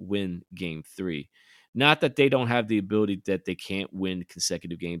win game 3. Not that they don't have the ability that they can't win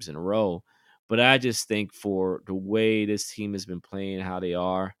consecutive games in a row, but I just think for the way this team has been playing, how they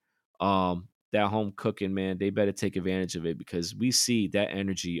are, that home cooking, man, they better take advantage of it because we see that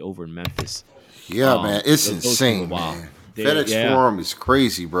energy over in Memphis. Yeah, man, it's Those people are insane, wild. man. FedEx Yeah. Forum is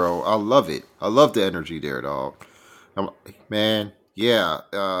crazy, bro. I love it. I love the energy there, dog. Man, yeah.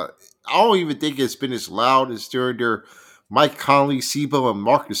 I don't even think it's been as loud as during their Mike Conley, Sibo, and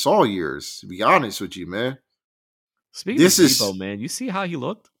Marcus All years. To be honest with you, man. Speaking of This Z-Bo, is man, you see how he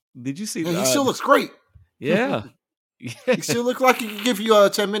looked? Did you see? Man, he still looks great. Yeah. He still looks like he can give you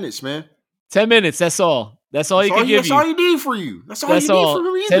 10 minutes, man. 10 minutes. That's all. That's all he can give you. That's all you need for you. That's all you need from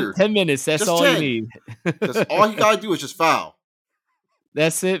him either. 10 minutes. That's just all 10. you need. That's all you gotta do is just foul.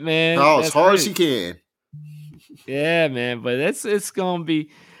 That's it, man. Foul That's as hard it. as he can. Yeah, man. But it's gonna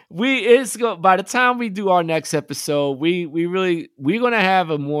be by the time we do our next episode, we're gonna have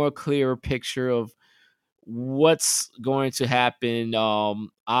a more clearer picture of what's going to happen.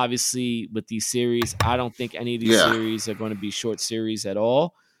 Obviously with these series, I don't think any of these series are going to be short series at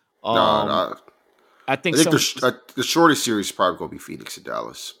all. I think the shortest series is probably going to be Phoenix and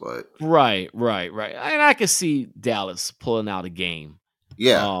Dallas, but right. And I can see Dallas pulling out a game.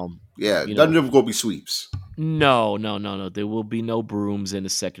 Yeah. None of them going to be sweeps. No. There will be no brooms in the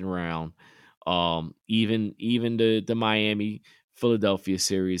second round. Even the Miami Philadelphia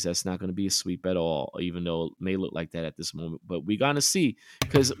series, that's not going to be a sweep at all, even though it may look like that at this moment. But we're going to see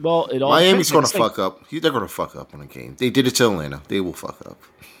because, well, it all Miami's going to fuck up. They're going to fuck up on a game. They did it to Atlanta. They will fuck up.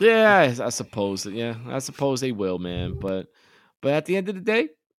 Yeah, I suppose. Yeah, I suppose they will, man. But at the end of the day,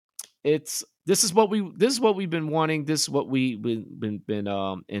 this is what we've been wanting. This is what we've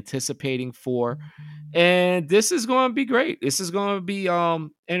been anticipating for, and this is going to be great. This is going to be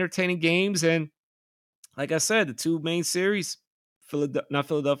entertaining games, and like I said, the two main series,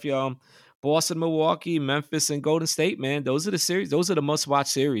 Boston, Milwaukee, Memphis, and Golden State, man. Those are the series. Those are the must-watch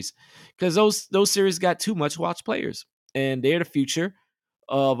series because those series got too much watch players, and they're the future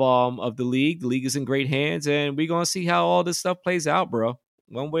of the league. The league is in great hands, and we're gonna see how all this stuff plays out, bro,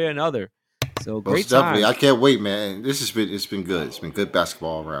 one way or another. So great definitely. times. I can't wait, man. It's been good. It's been good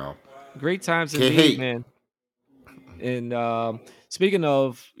basketball around. Great times indeed, man. And speaking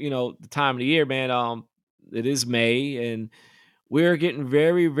of the time of the year, man, it is May, and we're getting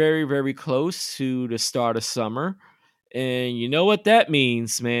very, very, very close to the start of summer. And you know what that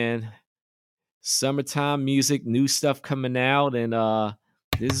means, man. Summertime music, new stuff coming out, and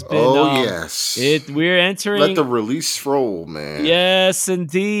this has been Oh yes. we're Let the entering. release roll, man. Yes,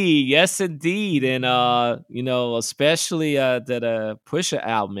 indeed. Yes, indeed. And especially that Pusha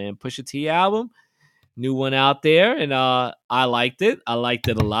album, man. Pusha T album, new one out there, and I liked it. I liked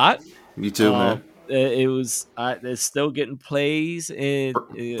it a lot. Me too, man. It was it's still getting plays and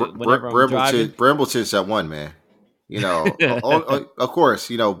whenever I'm Brambleton, driving. Brambleton's that one, man. Of course,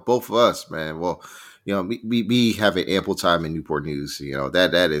 both of us, man. Well, me having ample time in Newport News,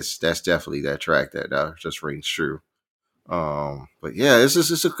 that's definitely that track that just rings true. But yeah,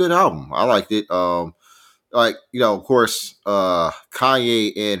 it's a good album. I liked it. Of course,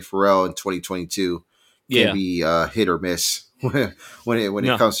 Kanye and Pharrell in 2022 can Yeah. be hit or miss when it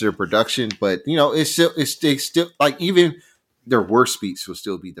No. comes to their production. But it's still like even their worst beats will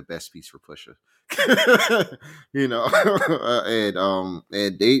still be the best beats for Pusha. And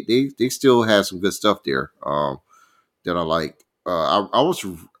they still have some good stuff there. That I like. A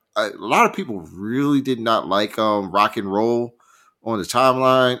lot of people really did not like rock and roll on the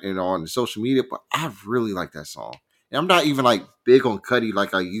timeline and on the social media, but I really like that song. And I'm not even like big on Cuddy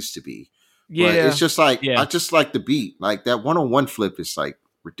like I used to be, but it's Yeah. just like Yeah. I just like the beat. Like that 101 flip is like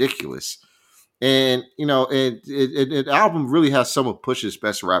ridiculous. And the album really has some of Push's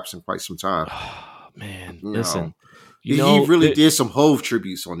best raps in quite some time. Oh, man, You know, listen. he really did some Hove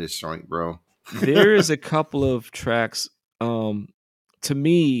tributes on this joint, bro. There is a couple of tracks. To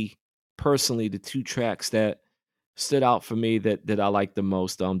me personally, the two tracks that stood out for me that I like the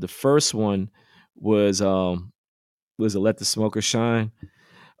most. The first one was a Let the Smoker Shine.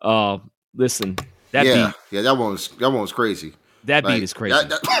 Listen, that Yeah, beat, yeah, that one was crazy. that beat Like is crazy.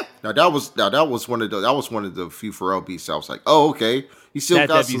 that was one of the few Pharrell beats. I was like, oh, okay, he still got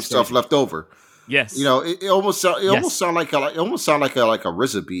That some beat's stuff crazy. left over. Yes. It almost Yes. sound like a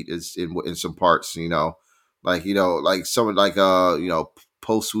RZA beat is in some parts. Like some like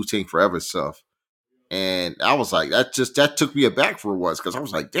post Wu-Tang Forever stuff. And I was like, that took me aback for once because I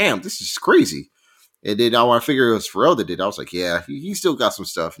was like, damn, this is crazy. And then when I figured it was Pharrell that did, I was like, yeah, he still got some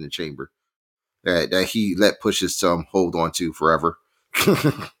stuff in the chamber that he let push his hold on to forever.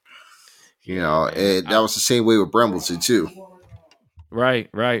 Yeah, man. And that was the same way with Brambleton too. Right.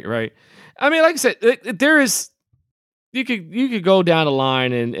 I mean, like I said, there is you could go down the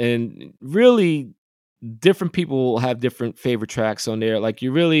line and really different people have different favorite tracks on there. Like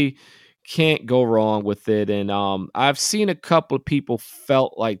you really can't go wrong with it. And I've seen a couple of people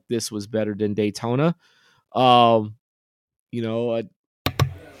felt like this was better than Daytona. Um, you know,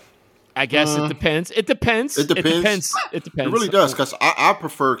 I guess it depends. It depends. It depends. It It depends. really does because I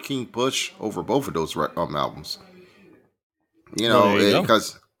prefer King Push over both of those albums. Well, there you go.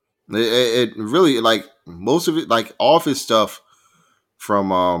 Because it really like most of it, like all of his stuff from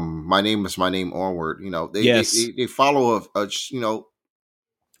My Name Is My Name onward. Yes. They follow a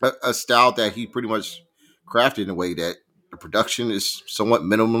style that he pretty much crafted in a way that the production is somewhat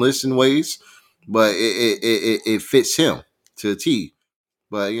minimalist in ways, but it fits him to a T.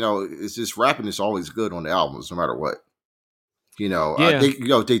 But it's just rapping is always good on the albums, no matter what. I Yeah. think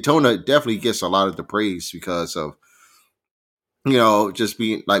Daytona definitely gets a lot of the praise because of just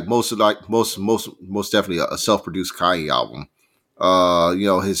being like most definitely a self-produced Kanye album.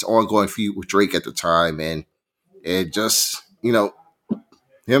 His ongoing feud with Drake at the time, and just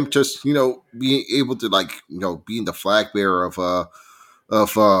him just being able to like being the flag bearer of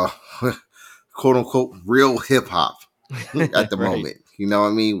quote unquote real hip hop at the Right. moment. You know what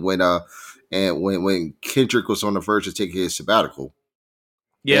I mean? When Kendrick was on the verge of taking his sabbatical.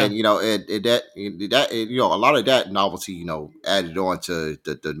 Yeah. And a lot of that novelty, added on to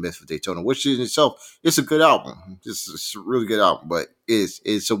the myth of Daytona, which in itself it's a good album. It's a really good album, but it's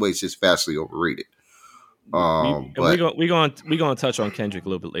in some ways it's vastly overrated. And But we're going to touch on Kendrick a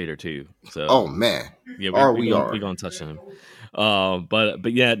little bit later too. So oh man, yeah, we are. we're going to touch on him.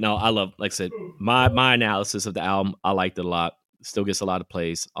 But yeah, no, I love, like I said, my analysis of the album. I liked it a lot. Still gets a lot of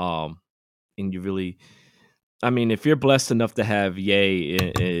plays. And you really, I mean, if you're blessed enough to have Ye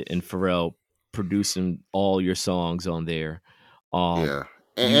and Pharrell producing all your songs on there, Yeah,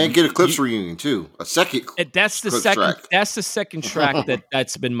 and get a Clips reunion too. A second. that's the Clips second. track. That's the second track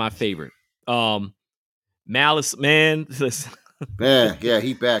that's been my favorite. Malice, man. Man, yeah,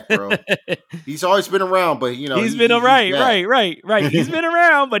 he back, bro. He's always been around, but he's been right. He's been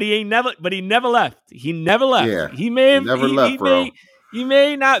around, but he never left. He never left. Yeah, he may have never left, bro. He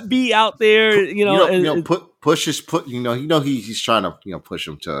may not be out there, He's trying to push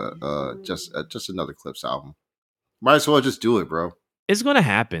him to just another Clips album. Might as well just do it, bro. It's gonna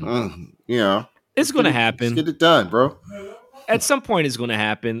happen. You know, It's gonna let's happen. get it done, bro. At some point, it's gonna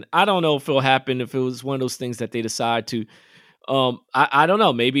happen. I don't know if it'll happen if it was one of those things that they decide to. I don't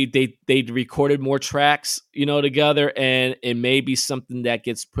know. Maybe they recorded more tracks, together, and it may be something that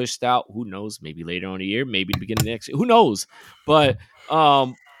gets pushed out. Who knows? Maybe later on in the year, maybe the beginning of next year. Who knows? But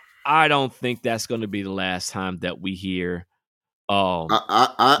I don't think that's going to be the last time that we hear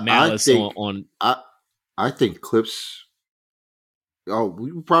I Malice think on. I think Clips. Oh,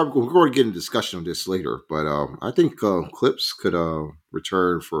 we're going to get into discussion on this later, but I think Clips could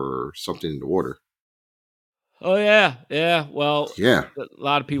return for something in the water. Oh yeah. Well, Yeah, a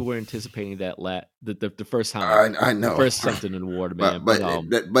lot of people were anticipating that the first time, I know. the first something in the water, man.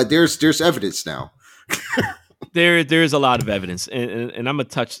 But there's evidence now. There's a lot of evidence, and I'm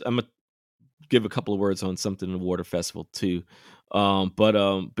gonna give a couple of words on something in the water festival too. But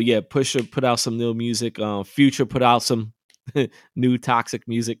yeah, Pusha put out some new music. Future put out some new toxic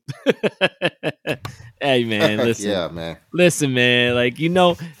music. Hey man, listen. Yeah, man. Listen, man. Like,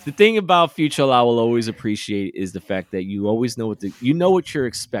 the thing about Future I will always appreciate is the fact that you always know what you're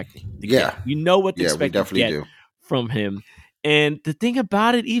expecting to get. You know what to expect to get from him. And the thing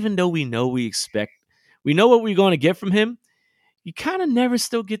about it, even though we know we know what we're going to get from him, you kind of never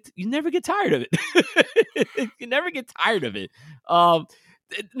get tired of it. You never get tired of it. Now,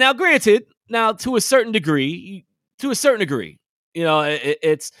 granted, to a certain degree,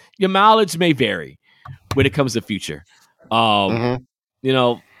 it's your mileage may vary when it comes to Future.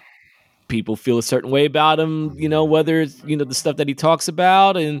 People feel a certain way about him, whether it's, the stuff that he talks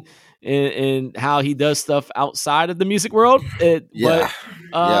about and how he does stuff outside of the music world. But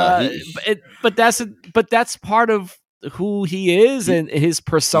that's part of who he is and his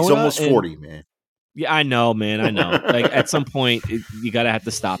persona. He's almost 40, man. Yeah, I know, man. I know. Like at some point, you gotta have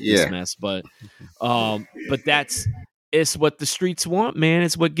to stop this mess. But it's what the streets want, man.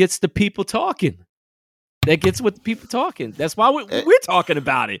 It's what gets the people talking. That gets what the people talking. That's why we're talking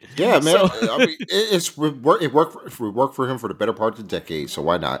about it. Yeah, man. So, I mean, it worked for him for the better part of the decade. So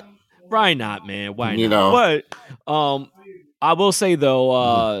why not? Why not, man? Why not? But I will say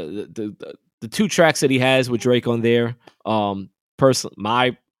though, the two tracks that he has with Drake on there, the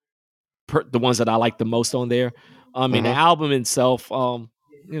ones that I like the most on there. I mean, the album itself,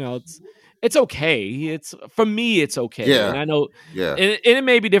 it's okay. For me, it's okay. Yeah. And I know, and it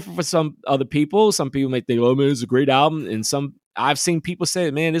may be different for some other people. Some people may think, "Oh man, it's a great album," and I've seen people say,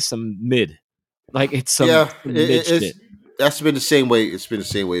 "Man, it's some mid." Like it's some mid shit. That's been the same way. It's been the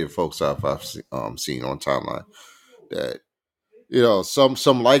same way with folks I've seen on timeline. That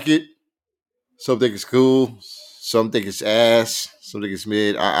some like it, some think it's cool, some think it's ass, some think it's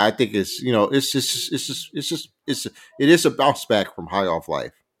mid. I think it is a bounce back from High Off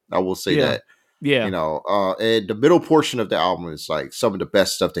Life. I will say that. Yeah. And the middle portion of the album is like some of the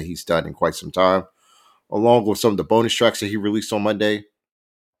best stuff that he's done in quite some time, along with some of the bonus tracks that he released on Monday.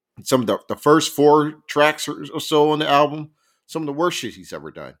 Some of the first 4 tracks or so on the album, some of the worst shit he's ever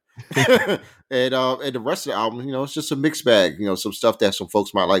done. And the rest of the album, it's just a mixed bag. Some stuff that some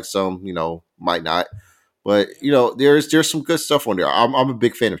folks might like, some, might not. But there's some good stuff on there. I'm a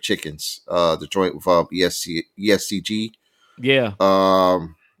big fan of Chickens, the joint with ESCG. Yeah.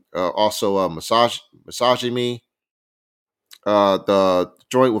 Also Massaging Me. The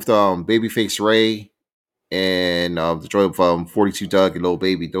joint with Babyface Ray and the joint with 42 Doug and Lil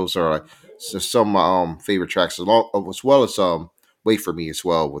Baby. Those are some of my favorite tracks, as well as Wait For Me as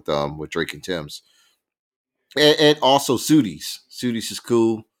well with Drake and Tim's. And also Sudie's. Sudie's is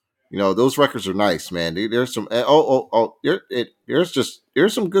cool. Those records are nice, man. There's some there's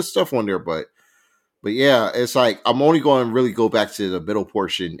some good stuff on there, but yeah, it's like I'm only going to really go back to the middle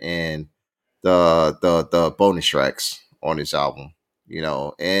portion and the bonus tracks on this album,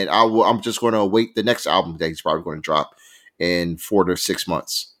 and I'm just going to wait the next album that he's probably going to drop in 4 to 6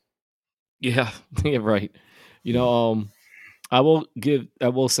 months. Yeah, yeah, right. I will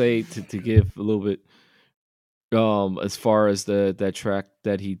say to give a little bit as far as that track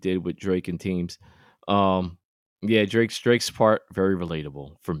that he did with Drake and Teams. Yeah, Drake's part very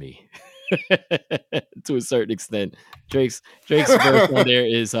relatable for me. To a certain extent. Drake's verse on there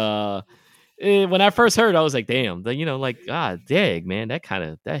is when I first heard it, I was like, damn, God dang, man,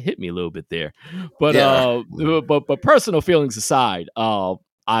 that hit me a little bit there. But but personal feelings aside, I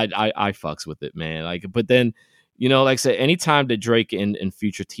fucks with it, man. Like, but then, like I said, anytime that Drake and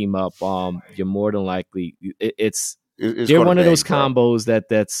Future team up, you're more than likely they're one of those combos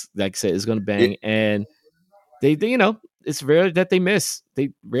that's like I said is gonna bang, and they it's rare that they miss. They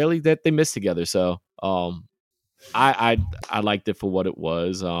rarely that they miss together. So I liked it for what it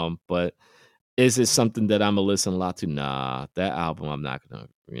was. But Is it something that I'm gonna listen a lot to? Nah, that album I'm not gonna.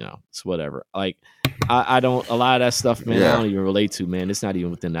 It's whatever. Like I don't a lot of that stuff, man. I Yeah, don't even relate to, man. It's not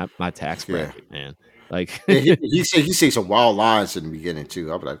even within my tax yeah. bracket, man. Like, Yeah, he say some wild lines in the beginning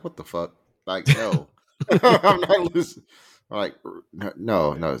too. I'll be like, what the fuck? Like, no, I'm not listening. Like,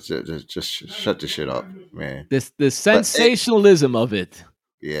 no, just shut the shit up, man. this the But sensationalism of it.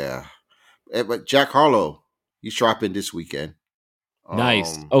 yeah, but Jack Harlow, he's dropping this weekend.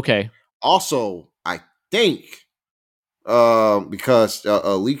 Nice. Um, Okay. Also, I think, because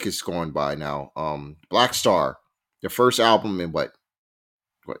a leak is going by now. Black Star, the first album in what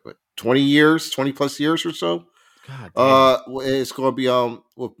 20 years, 20+ years or so. God damn. It's going to be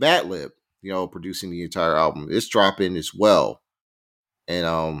with Madlib, producing the entire album. It's dropping as well,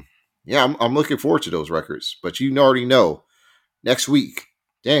 and yeah, I'm looking forward to those records. But you already know, next week,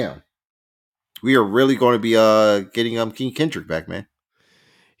 damn, we are really going to be getting King Kendrick back, man.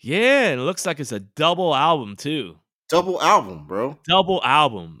 Yeah, and it looks like it's a double album too. Double album, bro. Double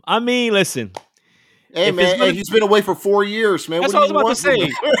album. I mean, listen. Hey man, he's been away for 4 years, man. That's what I was about to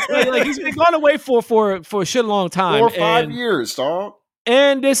say. like he's been gone away for a shit long time. 4 or 5 years, dog.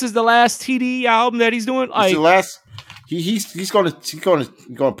 And this is the last TD album that he's doing. Like, it's the last. He's gonna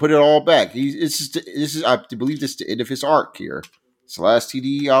put it all back. This is I believe this is the end of his arc here. It's the last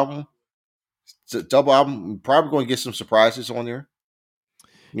TD album. It's a double album. We're probably going to get some surprises on there.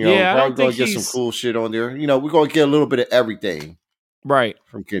 We're probably going to get some cool shit on there. We're going to get a little bit of everything, right,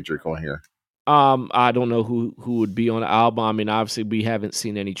 from Kendrick on here. I don't know who would be on the album. I mean, obviously, we haven't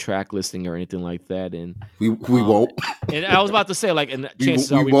seen any track listing or anything like that, and we won't. And I was about to say, like, and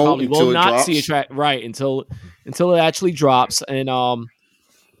chances are we probably will not see a track right until it actually drops. And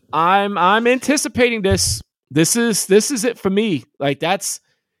I'm anticipating this. This is it for me. Like, that's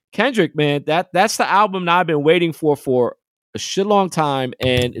Kendrick, man. That's the album that I've been waiting for a shit long time,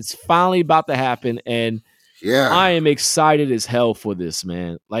 and it's finally about to happen. And yeah, I am excited as hell for this,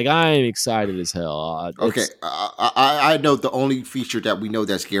 man. Like, I am excited as hell. Okay, I know the only feature that we know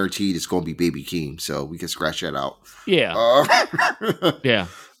that's guaranteed is going to be Baby Keem, so we can scratch that out. Yeah, yeah.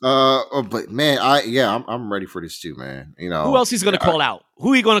 But man, I'm ready for this too, man. Who else he's going to call out?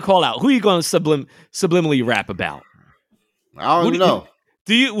 Who are you going to call out? Who are you going to subliminally rap about? I don't know.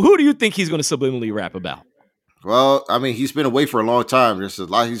 Who do you think he's going to subliminally rap about? Well, I mean, he's been away for a long time. There's a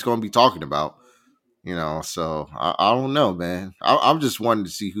lot he's going to be talking about. So I don't know, man. I'm just wanting to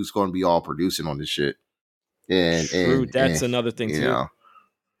see who's going to be all producing on this shit. And that's another thing too.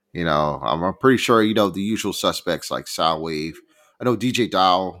 I'm pretty sure the usual suspects like Soundwave. I know DJ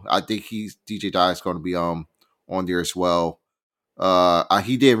Dial. I think DJ Dial is going to be on there as well.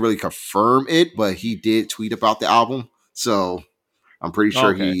 He didn't really confirm it, but he did tweet about the album, so I'm pretty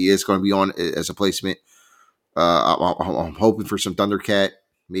sure he is going to be on as a placement. I'm hoping for some Thundercat,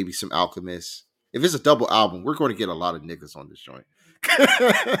 maybe some Alchemist. If it's a double album, we're going to get a lot of niggas on this joint.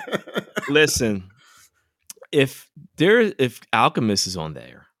 Listen, if Alchemist is on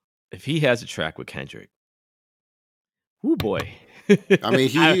there, if he has a track with Kendrick, oh boy. I mean,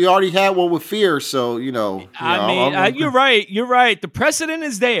 he already had one with Fear, so you're right. You're right. The precedent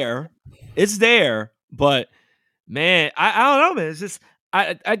is there. It's there, but man, I don't know, man. It's just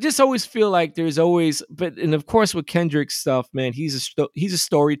I just always feel like there's always, and of course with Kendrick's stuff, man, he's a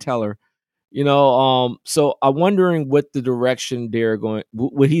storyteller. So I'm wondering what the direction they're going,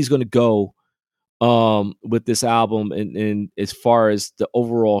 what he's going to go with this album, and as far as the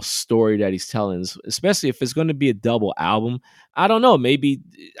overall story that he's telling, especially if it's going to be a double album. I don't know, maybe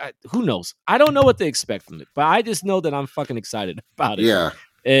who knows? I don't know what to expect from it, but I just know that I'm fucking excited about it. Yeah,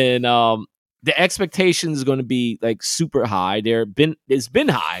 and the expectation is going to be like super high. It's been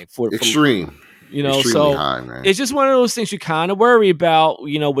high for extreme. So high, man. It's just one of those things you kind of worry about,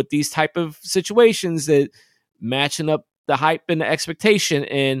 with these type of situations, that matching up the hype and the expectation.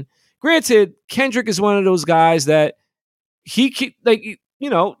 And granted, Kendrick is one of those guys that he can, like,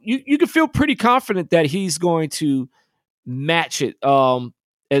 you can feel pretty confident that he's going to match it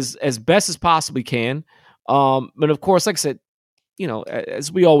as best as possibly can. But of course, like I said,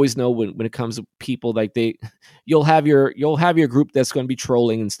 as we always know, when it comes to people, like you'll have your group that's going to be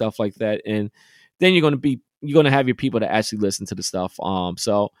trolling and stuff like that, and then you're going to have your people that actually listen to the stuff.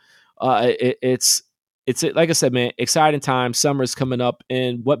 It's like I said, man, exciting time. Summer's coming up,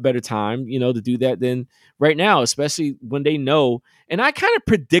 and what better time, to do that than right now, especially when they know. And I kind of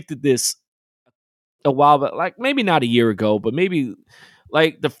predicted this a while, but like maybe not a year ago, but maybe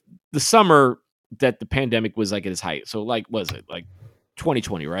like the summer that the pandemic was like at its height. So like, was it like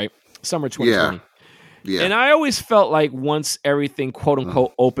 2020, right? Summer 2020. Yeah. And I always felt like once everything quote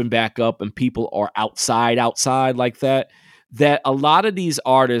unquote opened back up and people are outside like that a lot of these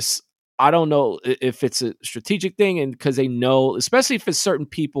artists, I don't know if it's a strategic thing, and because they know, especially if it's certain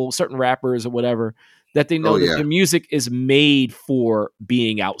people, certain rappers or whatever, that they Oh know that yeah. their music is made for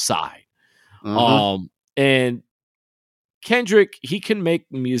being outside. Mm-hmm. And Kendrick, he can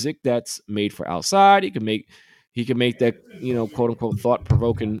make music that's made for outside. He can make that, quote unquote thought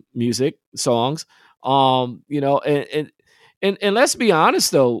provoking music songs. And let's be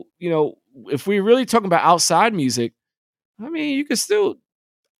honest though, if we're really talking about outside music, I mean, you can still,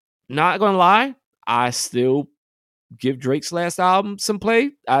 not gonna lie, I still give Drake's last album some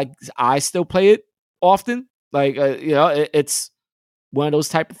play. I still play it often. Like it's one of those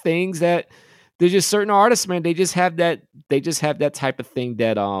type of things that there's just certain artists, man. They just have that. They just have that type of thing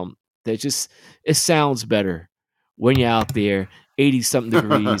that just, it sounds better when you're out there, 80 something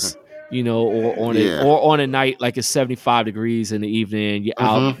degrees, Yeah. or on a night like it's 75 degrees in the evening. You're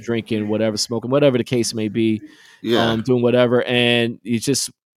out Mm-hmm. drinking, whatever, smoking, whatever the case may be, Yeah. doing whatever, and it's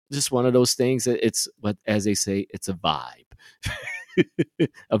just one of those things that it's what, as they say, it's a vibe.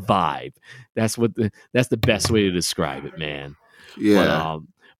 A vibe. That's the best way to describe it, man. But Yeah.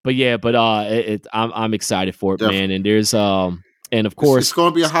 I'm excited for it, man. Definitely. And there's and of It's course,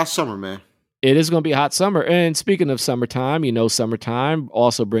 going to be a hot summer, man. it is going to be a hot summer. And speaking of summertime, summertime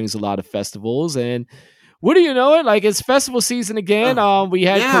also brings a lot of festivals. And what do you know it? Like, it's festival season again. We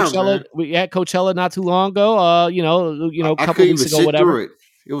had Yeah, Coachella. man. We had Coachella not too long ago. A I couple couldn't weeks even ago, sit whatever. through it.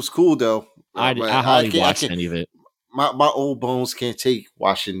 It was cool though, but I I hardly can't. I watched can't. any of it. My old bones can't take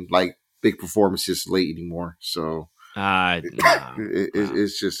watching like big performances late anymore. So Nah.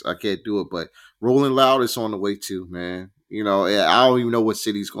 it's just I can't do it. But Rolling Loud is on the way too, man. I don't even know what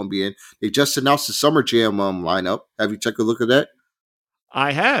city it's going to be in. They just announced the Summer Jam lineup. Have you taken a look at that?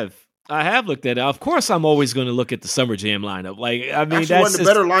 I have. I have looked at it. Of course, I'm always going to look at the Summer Jam lineup. Like, I mean, Actually, one that's of the just,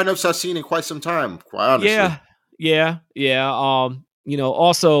 better lineups I've seen in quite some time. Quite honestly. yeah, yeah.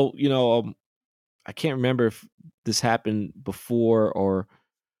 Also, I can't remember if this happened before or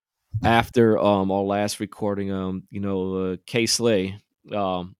after our last recording. K Slay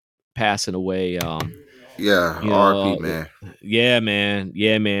passing away. Yeah, You RP know, man. yeah, man,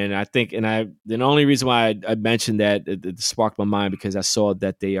 yeah, man. I think, and the only reason why I mentioned that, it sparked my mind because I saw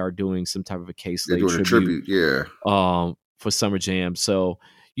that they are doing some type of a K They're Slay doing a tribute tribute. Yeah. for Summer Jam. So,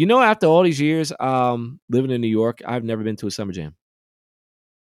 after all these years living in New York, I've never been to a Summer Jam.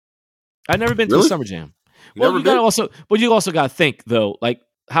 I've never been to a Really? Summer Jam. You Well, never been? you also got to think though, like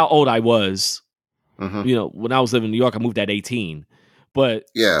how old I was. Mm-hmm. When I was living in New York, I moved at 18. But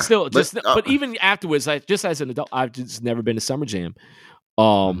Yeah, still, but but even afterwards, like just as an adult, I've just never been to Summer Jam.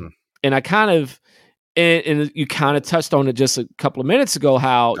 mhm. And I kind of, and you kind of touched on it just a couple of minutes ago,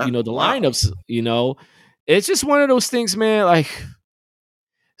 how the Wow. lineups, it's just one of those things, man. Like,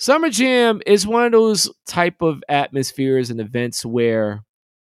 Summer Jam is one of those type of atmospheres and events where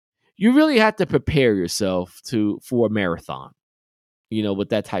you really have to prepare yourself for a marathon, with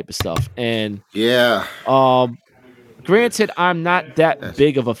that type of stuff. And Yeah. granted, I'm not that That's,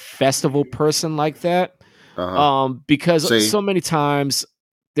 big of a festival person like that. uh-huh. Because Same. so many times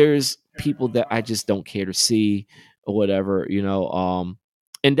there's people that I just don't care to see or whatever,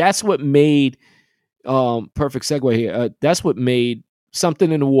 and that's what made perfect segue here. That's what made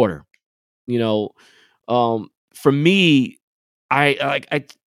Something in the Water. For me,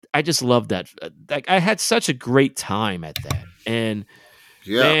 I just love that. Like, I had such a great time at that, and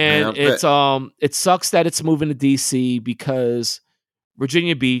Yeah, man. man, I bet. it sucks that it's moving to DC because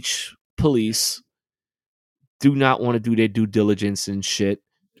Virginia Beach police do not want to do their due diligence and shit.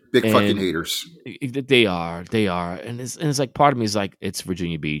 Big fucking And haters. they are, and it's like, part of me is like, it's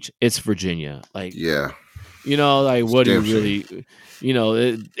Virginia Beach, it's Virginia, like, Yeah. like, It's what do you damn shame.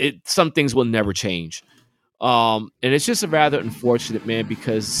 really, some things will never change. And it's just a rather unfortunate, man,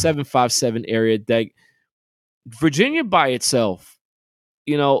 because 757 area, that Virginia by itself,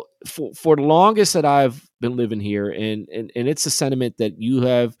 for the longest that I've been living here, and it's a sentiment that you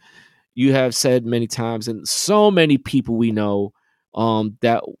have said many times, and so many people we know,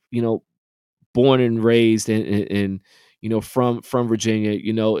 that, born and raised from Virginia,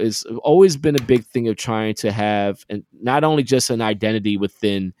 is always been a big thing of trying to have, and not only just an identity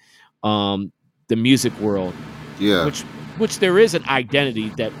within the music world, Yeah. which there is an identity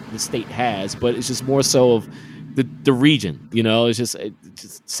that the state has, but it's just more so of the region. It's just Just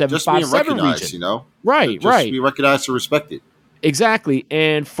being 757 recognized, region. Just, Right, just right. be recognized and respected. Exactly.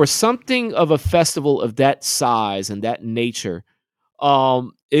 And for something of a festival of that size and that nature,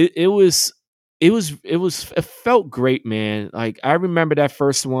 it felt great, man. Like, I remember that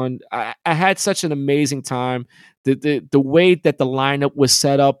first one. I had such an amazing time. The way that the lineup was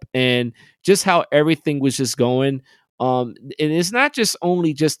set up and just how everything was just going. And it's not just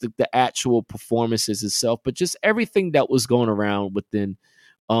only just the actual performances itself, but just everything that was going around within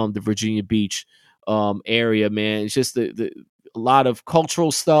the Virginia Beach area, man. It's just the a lot of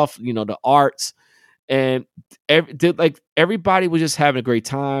cultural stuff, the arts, and everybody was just having a great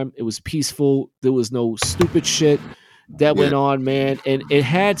time. It was peaceful. There was no stupid shit that Yeah. went on, man. And it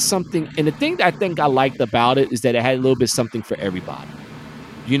had something. And the thing that I think I liked about it is that it had a little bit something for everybody.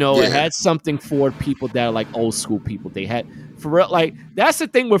 Yeah. It had something for people that are like old school people. They had Pharrell. Like, that's the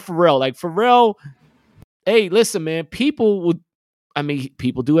thing with Pharrell. Like, Pharrell, hey, listen, man, people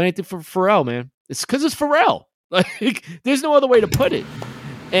do anything for Pharrell, man. It's because it's Pharrell. Like, there's no other way to put it.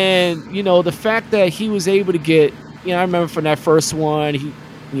 And, the fact that he was able to get, I remember from that first one,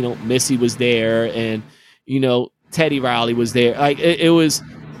 Missy was there, and, Teddy Riley was there. Like, it was,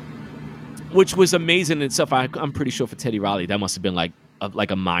 which was amazing in itself. I'm pretty sure for Teddy Riley, that must have been like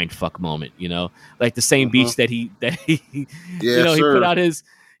a mind fuck moment, like the same beach that he Yeah, he sir. put out his,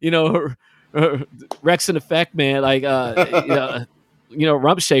 Rex and Effect, man, like,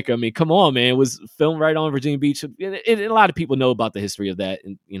 Rump Shaker. I mean, come on, man. It was filmed right on Virginia Beach. And a lot of people know about the history of that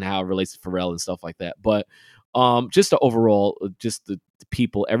and how it relates to Pharrell and stuff like that. But just the overall, just the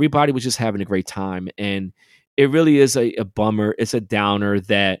people, everybody was just having a great time. And it really is a bummer. It's a downer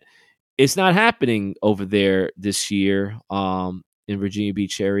that it's not happening over there this year in Virginia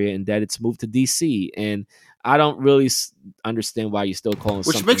Beach area, and that it's moved to DC. And I don't really understand why you're still calling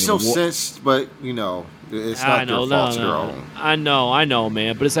Which something makes no sense, but it's not their fault. Their own. I know,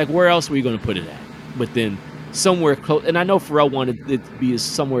 man. But it's like, where else were you going to put it at? Within somewhere close. And I know Pharrell wanted it to be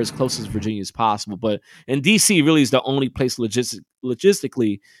somewhere as close as Virginia as possible, but in DC really is the only place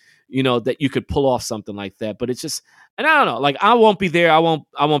logistically, that you could pull off something like that. But it's just, and I don't know. Like, I won't be there. I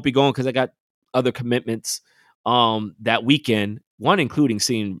won't be going because I got other commitments that weekend. One including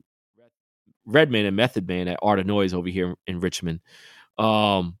seeing Redman and Method Man at Art of Noise over here in Richmond,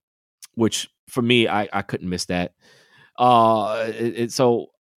 which for me, I couldn't miss that.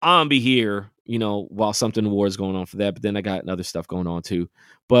 So I'm gonna be here, while something awards going on for that. But then I got other stuff going on too.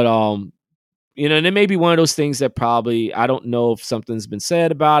 But and it may be one of those things that probably, I don't know if something's been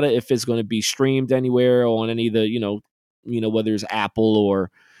said about it, if it's going to be streamed anywhere or on any of the, whether it's Apple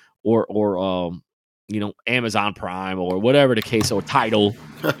or Amazon Prime or whatever the case, or Tidal,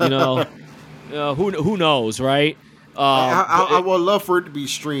 who knows, right? I would love for it to be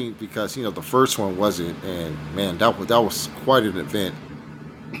streamed because the first one wasn't, and man, that was quite an event.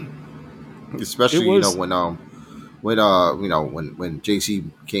 Especially when Jay-Z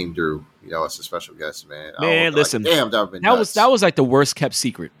came through, as a special guest, man. Man, listen, like, damn, that was like the worst kept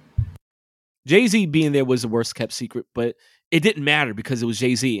secret. Jay-Z being there was the worst kept secret, but it didn't matter because it was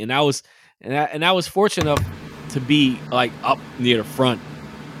Jay-Z, and I was fortunate enough to be like up near the front.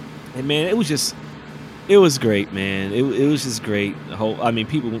 And man, it was great, man. It was just great.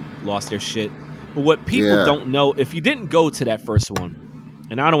 People lost their shit. But what people don't know, if you didn't go to that first one,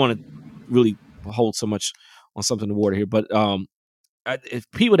 and I don't want to really hold so much on something to water here, but if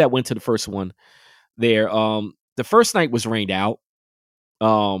people that went to the first one there, the first night was rained out.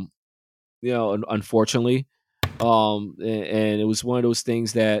 Unfortunately. And it was one of those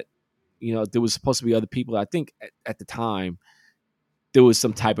things that, there was supposed to be other people. I think at the time there was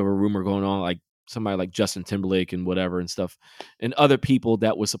some type of a rumor going on, like somebody like Justin Timberlake and whatever and stuff, and other people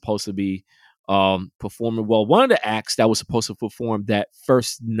that was supposed to be performing. Well, one of the acts that was supposed to perform that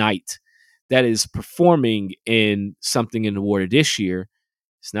first night that is performing in something in the water this year,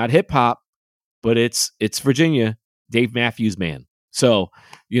 it's not hip hop, but it's Virginia, Dave Matthews Band. So,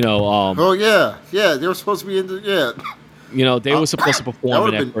 oh yeah, they were supposed to be in the they were supposed to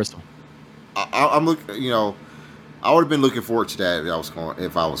perform in that first one. I'm looking, I would have been looking forward to that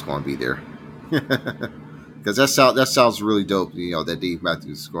if I was going to be there, because that sounds really dope. That Dave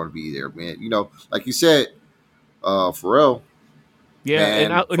Matthews is going to be there, man. Like you said, Pharrell. Yeah,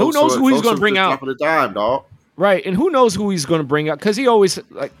 man, and who knows who he's going to bring out? Top of the dime, dog. Right, and who knows who he's going to bring out? Because he always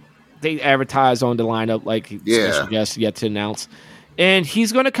they advertise on the lineup like special guest yet to announce, and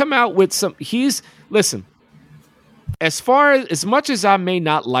he's going to come out with some. Listen. As much as I may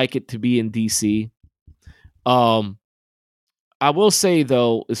not like it to be in DC, I will say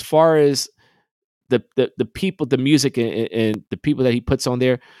though, as far as the people, the music, and the people that he puts on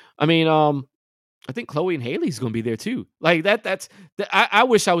there, I think Chloe and Haley's going to be there too. Like that. I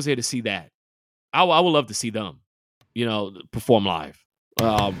wish I was there to see that. I would love to see them, perform live.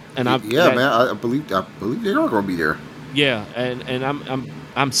 Man, I believe they are going to be there. Yeah, and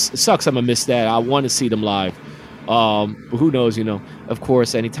it sucks. I'm gonna miss that. I want to see them live. But who knows? Of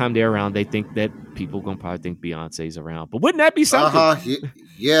course, anytime they're around, they think that people gonna probably think Beyonce's around. But wouldn't that be something?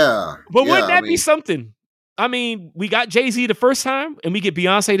 Yeah. But wouldn't that be something? I mean, we got Jay-Z the first time, and we get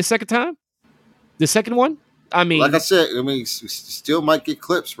Beyonce the second time. The second one. I Like I mean, said, still might get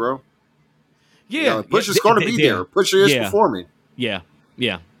clips, bro. yeah, yeah, Pusha's going to be there. Pusha is yeah, performing. yeah,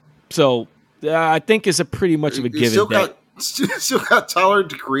 yeah. So I think it's a pretty much of a given that still got Tyler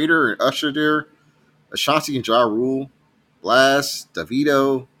the Creator and Usher there, Ashanti and Ja Rule, Blast,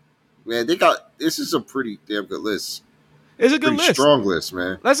 Davido. Man, this is a pretty damn good list. it's a good Pretty list. Strong list,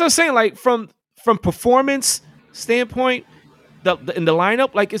 man. That's what I'm saying. Like from performance standpoint, in the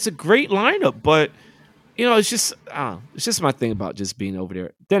lineup, like it's a great lineup, but it's just my thing about just being over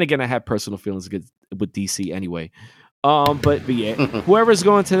there. Then again, I have personal feelings with DC anyway. But yeah, whoever's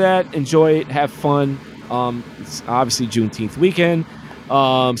going to that, enjoy it, have fun. It's obviously Juneteenth weekend.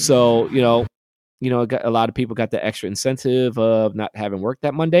 So a lot of people got the extra incentive of not having work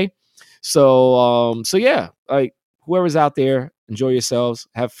that Monday. So yeah, like whoever's out there, enjoy yourselves,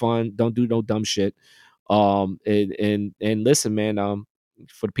 have fun, don't do no dumb shit. And listen, man,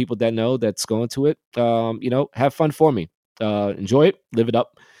 for the people that know that's going to it, have fun for me. Enjoy it, live it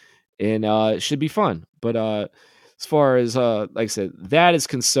up, and it should be fun. But as far as like I said, that is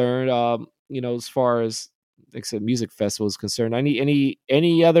concerned, as far as like I said, music festival is concerned,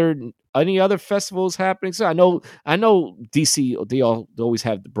 any other festivals happening? So I know DC, they always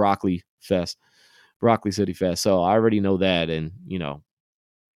have the Broccoli City Fest. So I already know that, and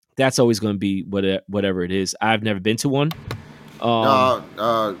that's always going to be whatever it is. I've never been to one.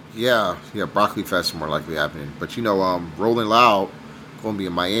 Yeah, Broccoli Fest more likely happening. But Rolling Loud going to be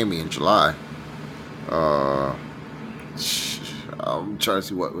in Miami in July. I'm trying to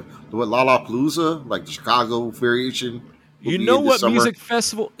see what Lollapalooza, like the Chicago variation. You know what music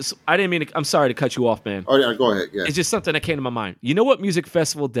festival? I didn't mean to. I'm sorry to cut you off, man. Oh yeah, go ahead. Yeah, it's just something that came to my mind. You know what music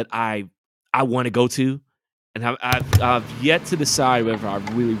festival that I want to go to, and I've yet to decide whether I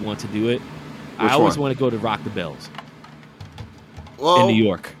really want to do it. I always want to go to Rock the Bells in New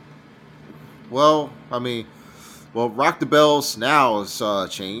York. Well, Rock the Bells now has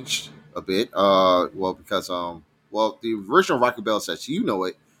changed a bit. Because the original Rock the Bells, as you know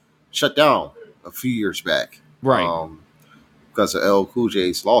it, shut down a few years back, right? Because of LL Cool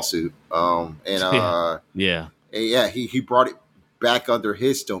J's lawsuit. He brought it back under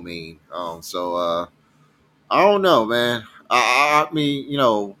his domain. So I don't know, man. I mean,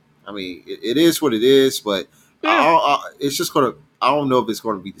 it is what it is, but it's just gonna. I don't know if it's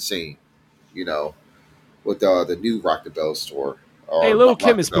going to be the same, with the new Rock the Bell store. Hey, Lil'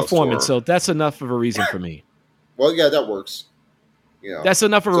 Kim is performing, so that's enough of a reason for me. Well, yeah, that works. That's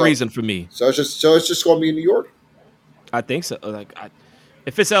enough of a reason for me. So it's just going to be in New York. I think so. Like,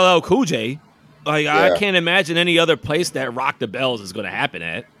 if it's LL Cool J, I can't imagine any other place that Rock the Bells is going to happen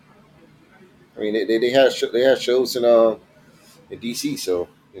at. I mean, they had shows in DC, so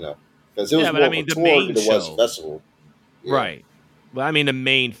because it was more of a tour than it was a festival, right? Well, I mean the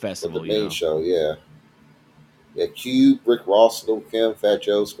main festival, the main show, yeah. Cube, Rick Ross, Lil' Kim, Fat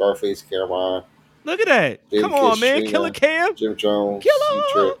Joe, Scarface, Cameron. Look at that! David Come on, man, Killer Cam, Jim Jones,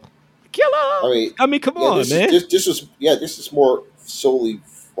 Killer. I mean, come on, man. This is more solely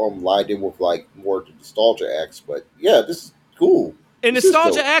lined in with like more nostalgia acts, but this is cool. And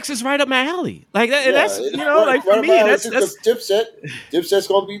nostalgia acts is right up my alley. Like that, and that's like for me, that's Dipset's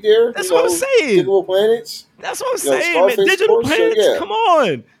gonna be there. That's what I'm saying. Digital Planets. That's what I'm saying. Man. Digital Planets. Come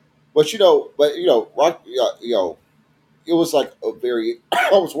on. But Rock. It was like a very.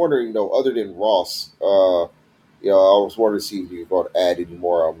 I was wondering, other than Ross, I was wondering to see if you were going to add any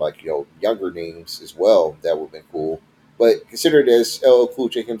more like younger names as well. That would have been cool. But consider it as LL Cool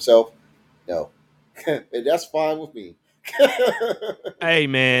J himself, no, and that's fine with me. Hey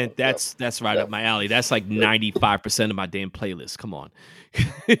man, that's right up my alley. That's like 95% of my damn playlist. Come on,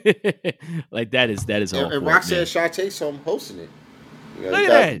 like that is all. And Roxanne Shante, so I'm hosting it. Look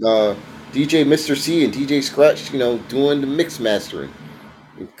at that. DJ Mr. C and DJ Scratch, doing the mix mastering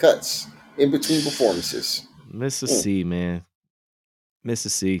and cuts in between performances. Mr. C, man,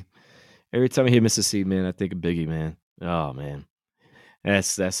 Mr. C. Every time I hear Mr. C, man, I think of Biggie, man. Oh man,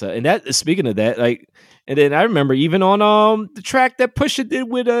 that's and that. Speaking of that, like. And then I remember even on the track that Pusha did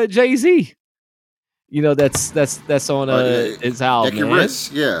with Jay-Z. That's on his album. Man.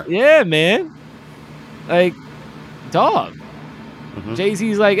 Yeah, man. Like, dog. Mm-hmm.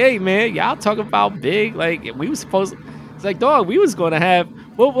 Jay-Z's like, hey man, y'all talking about big. Like we was supposed it's like, dog, we was gonna have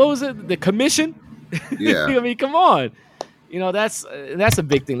what was it? The commission? Yeah. I mean, come on. That's a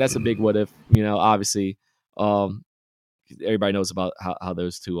big thing. That's a big what if, obviously. Everybody knows about how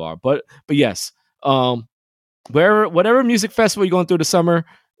those two are. But yes. Whatever music festival you're going through the summer,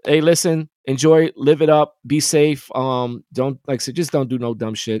 Hey, listen, enjoy, live it up, be safe. Don't like I said, just don't do no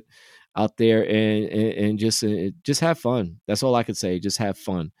dumb shit out there, and just have fun. That's all I could say. Just have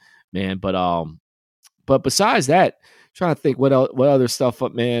fun, man. But besides that, trying to think what other stuff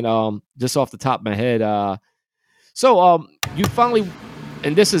up, man. Just off the top of my head. You finally,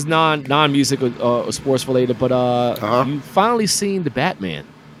 and this is non music or sports related, but Uh huh. you finally seen the Batman.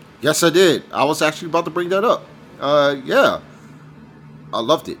 Yes, I did. I was actually about to bring that up. Yeah, I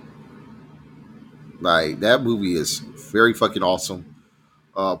loved it. Like that movie is very fucking awesome.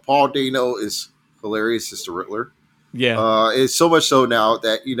 Paul Dano is hilarious as the Riddler. Yeah, It's so much so now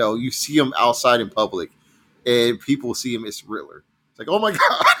that you see him outside in public, and people see him as Riddler. It's like, oh my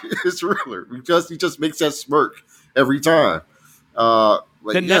god, it's Riddler because he just makes that smirk every time. the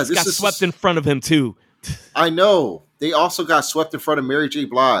But yeah, Nets this got is. swept in front of him too. I know they also got swept in front of Mary J.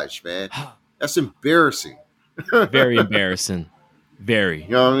 Blige, man. That's embarrassing. Very embarrassing. Very. You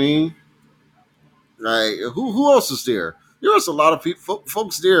know what I mean? Like who else was there? There was a lot of people,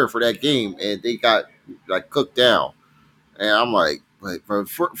 folks there for that game, and they got like cooked down. And I'm like for in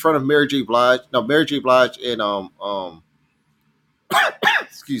front of Mary J. Blige, no Mary J. Blige and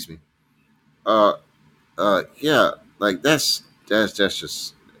excuse me, uh yeah, like that's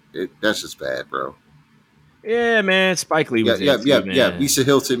just that's just bad, bro. Yeah, man. Spike Lee Yeah, was there yeah, yeah, too, yeah. man.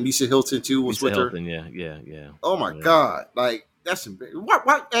 Misa Hilton too was Lisa with her. Hilton, yeah, yeah, yeah. Oh my Yeah. god, like that's embarrassing.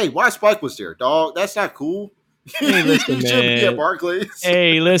 Why? Hey, why Spike was there, dog? That's not cool. Hey, listen, He shouldn't be at man. Barclays.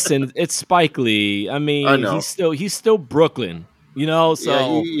 Hey, listen, it's Spike Lee. I I mean, know. he's still Brooklyn, Yeah,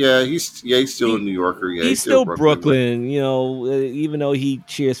 so he's still a he New Yorker. Yeah, he's he's still still Brooklyn, but Brooklyn, even though he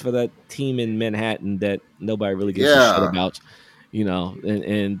cheers for that team in Manhattan that nobody really gives a shit yeah, about,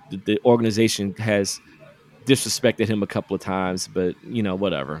 and the organization has disrespected him a couple of times, but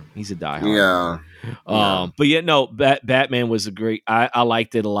whatever. He's a diehard. yeah, yeah. But yeah, no, Batman was a great. I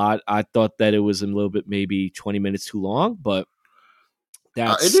liked it a lot. I thought that it was a little bit maybe 20 minutes too long, but It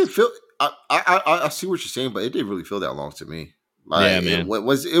that's didn't feel. I see what you're saying, but it didn't really feel that long to me. Like yeah, man.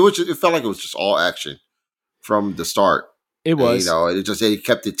 it felt like it was just all action from the start. It And, was. it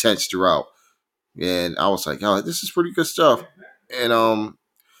kept it tense throughout. And I was like, oh, this is pretty good stuff. And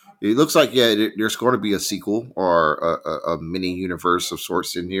it looks like there's going to be a sequel or a mini universe of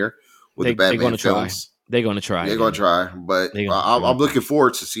sorts in here with the They're Batman gonna try. films. They're gonna try They're going again. to try, but They're I'm gonna try. looking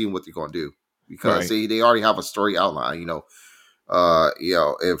forward to seeing what they're going to do because Right. they already have a story outline.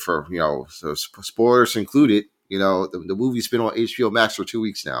 And for so spoilers included. The movie's been on HBO Max for 2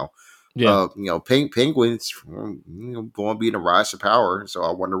 weeks now. Yeah. Penguins, going to be in a rise to power. So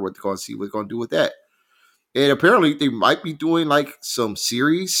I wonder what they're going to see. What they're going to do with that. And apparently, they might be doing like some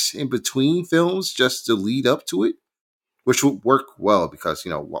series in between films just to lead up to it, which would work well because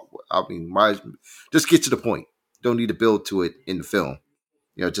I mean, just get to the point. Don't need to build to it in the film.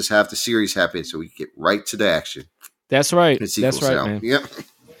 Just have the series happen so we can get right to the action That's right. and That's sequels right, now. man. Yep.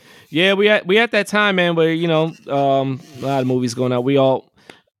 Yeah, we at that time, man, where a lot of movies going out.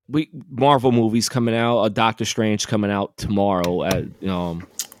 We Marvel movies coming out. A Doctor Strange coming out tomorrow at Yeah,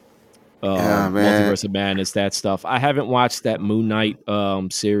 man. Multiverse of Madness, that stuff. I haven't watched that Moon Knight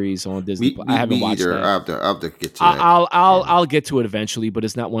series on Disney. Me, I me, me haven't watched either. that. I have to get to that. I'll get to it eventually, but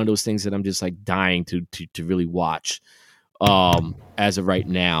it's not one of those things that I'm just like dying to really watch as of right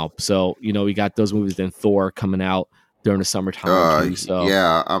now. So, we got those movies, then Thor coming out during the summertime too. So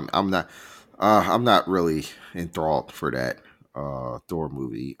Yeah, I'm not really enthralled for that Thor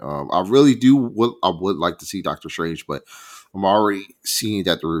movie. I really I would like to see Doctor Strange, but I'm already seeing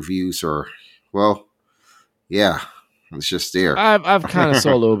that the reviews are, well, yeah, it's just there. I've kind of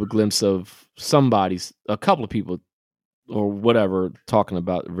saw a little glimpse of a couple of people or whatever talking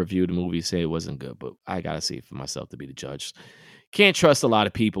about review the movie, say it wasn't good, but I gotta see it for myself to be the judge. Can't trust a lot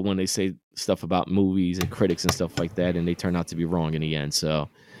of people when they say stuff about movies and critics and stuff like that, and they turn out to be wrong in the end. So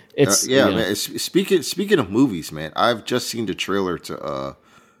it's Yeah, man. Speaking of movies, man, I've just seen the trailer to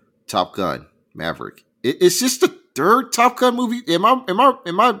Top Gun Maverick. It's just the third Top Gun movie. Am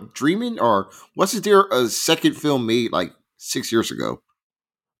I dreaming, or wasn't there a second film made like 6 years ago?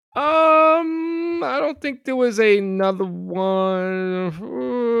 I don't think there was another one.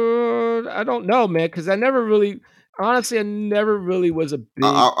 I don't know, man, because honestly, I never really was a big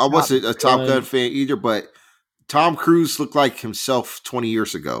I Top wasn't a Top Gun Gun. fan either, but Tom Cruise looked like himself 20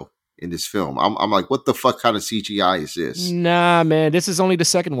 years ago in this film. I'm like, what the fuck kind of CGI is this? Nah, man, this is only the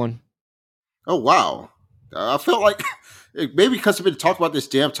second one. Oh wow, I felt like maybe because I've been talking about this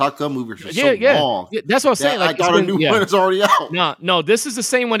damn Top Gun movie for so Yeah. long That's what I'm saying. that I Like it's thought a been, new yeah. one is already out. No, this is the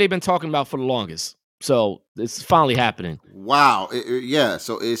same one they've been talking about for the longest. So it's finally happening. Wow, yeah.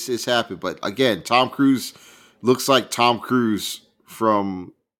 So it's happened, but again, Tom Cruise looks like Tom Cruise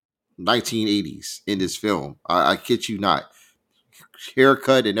from 1980s in this film. I kid you not.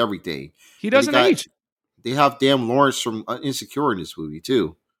 Haircut and everything. He And doesn't age. they have damn Lawrence from Insecure in this movie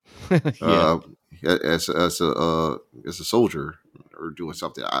too. Yeah. Uh, as a soldier or doing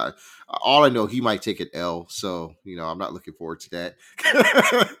something. All I know, he might take an L, so I'm not looking forward to that.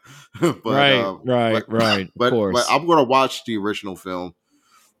 but Right. Of but course. I'm gonna watch the original film,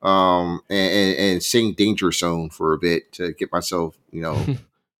 and sing Danger Zone for a bit to get myself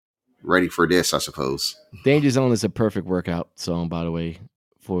ready for this, I suppose. Danger Zone is a perfect workout song, by the way,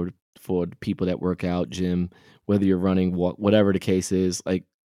 for the people that work out, gym, whether you're running, whatever the case is. Like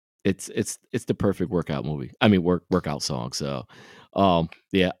it's the perfect workout movie. I mean, workout song. So,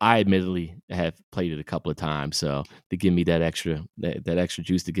 yeah, I admittedly have played it a couple of times. So to give me that extra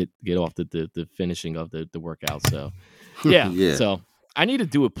juice to get off the finishing of the workout. So yeah. Yeah. So I need to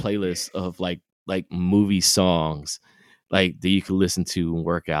do a playlist of like movie songs like that you can listen to in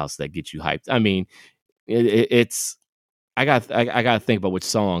workouts that get you hyped. I mean, it's I got to think about which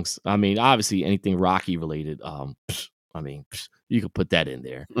songs. I mean, obviously anything Rocky related. I mean, you could put that in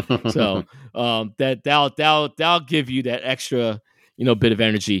there. So that'll give you that extra bit of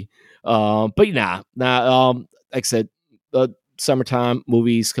energy. But like I said, summertime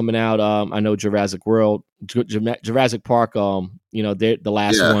movies coming out. I know Jurassic World, Jurassic Park. The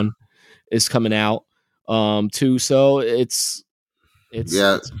last Yeah. one is coming out too. So it's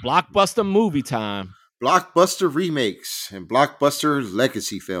Yeah. blockbuster movie time. Blockbuster remakes and blockbuster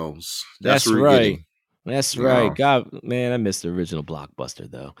legacy films. That's That's what we're right. getting. That's You right. know. God, man, I missed the original Blockbuster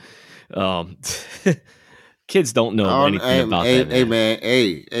though. Um, kids don't know anything about that, Hey, man. man,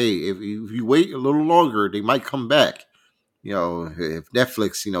 hey, if you wait a little longer, they might come back. If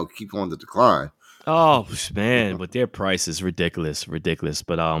Netflix, keep on the decline. Oh man, but their price is ridiculous.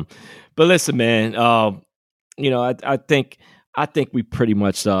 But listen, man. I think we pretty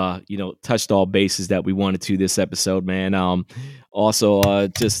much touched all bases that we wanted to this episode, man. Also,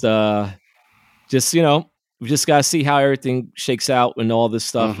 just we just got to see how everything shakes out and all this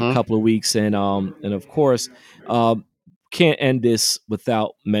stuff in a Mm-hmm. couple of weeks, and of course, can't end this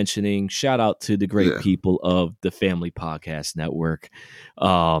without mentioning shout out to the great Yeah. people of the Family Podcast Network.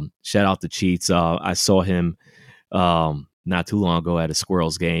 Shout out to Cheats. I saw him not too long ago at a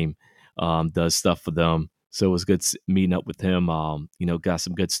Squirrels game. Does stuff for them. So it was good meeting up with him. Got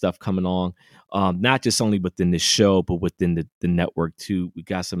some good stuff coming on. Not just only within this show, but within the network too. We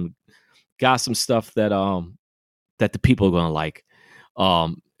got some stuff that the people are gonna like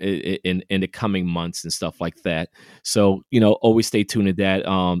in the coming months and stuff like that. So always stay tuned to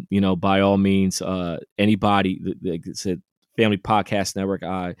that. By all means, anybody, like I said, Family Podcast Network.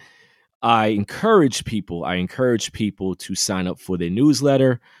 I encourage people to sign up for their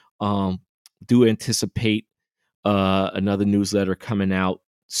newsletter. Do anticipate another newsletter coming out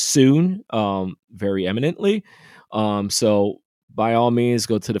soon, very eminently. So by all means,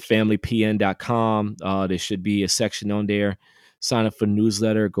 go to thefamilypn.com. There should be a section on there. Sign up for the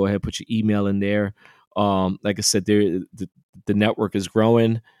newsletter. Go ahead, put your email in there. Like I said, the network is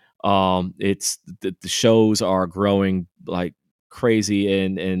growing. It's the shows are growing like crazy,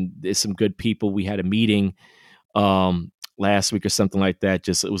 and there's some good people. We had a meeting last week or something like that.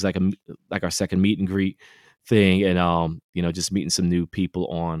 Just it was like our second meet and greet thing, and just meeting some new people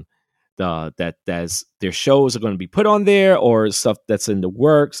on that's their shows are going to be put on there or stuff that's in the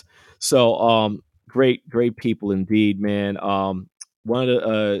works. So great people indeed, man. One of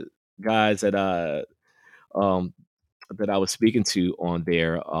the guys that I was speaking to on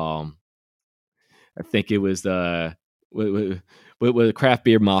there, I think it was with the craft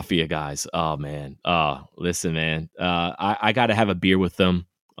beer mafia guys. Oh man, listen, man, I got to have a beer with them.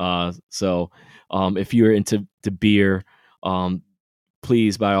 So if you're into beer,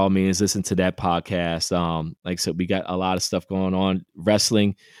 please by all means listen to that podcast. Like I said, we got a lot of stuff going on.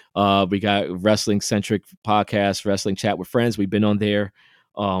 Wrestling, we got wrestling centric podcast, Wrestling Chat with Friends. We've been on there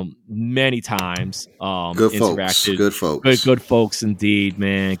many times. Good folks. Interacted. Good folks. Good folks indeed,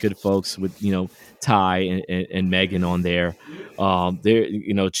 man. Good folks with Ty and Megan on there.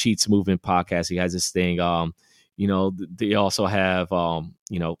 There, Cheats Movement podcast. He has this thing. They also have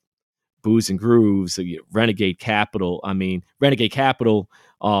Booze and Grooves, Renegade Capital. I mean, Renegade Capital,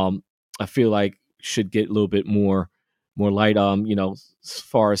 I feel like should get a little bit more light, as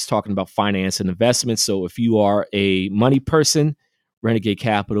far as talking about finance and investments. So if you are a money person, Renegade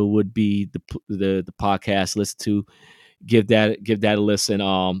Capital would be the podcast to listen to. Give that a listen.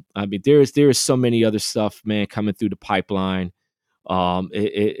 I mean, there is so many other stuff, man, coming through the pipeline.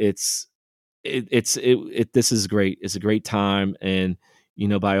 This is great. It's a great time, and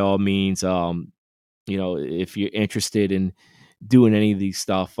by all means, if you're interested in doing any of these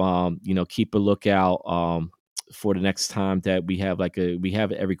stuff, keep a lookout for the next time that we have we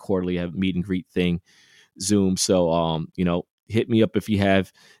have every quarterly have meet and greet thing Zoom. So hit me up if you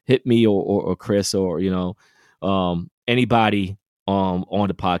have hit me or Chris or anybody on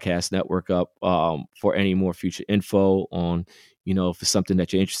the podcast network up for any more future info on if it's something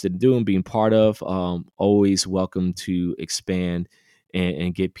that you're interested in doing, being part of. Always welcome to expand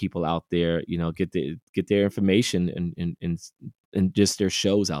and get people out there, get their information and just their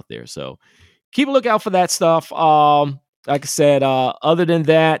shows out there. So keep a lookout for that stuff. Like I said, other than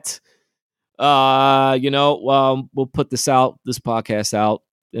that, we'll put this podcast out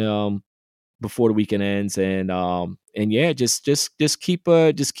before the weekend ends, and yeah, just keep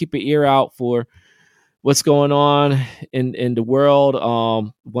an ear out for what's going on in the world.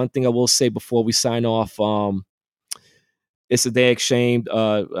 One thing I will say before we sign off, it's a damn shame.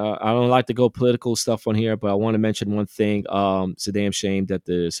 I don't like to go political stuff on here, but I want to mention one thing. It's a damn shame that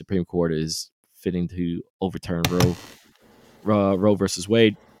the Supreme Court is fitting to overturn Roe versus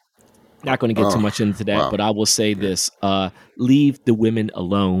Wade. Not going to get too much into that, but I will say this: leave the women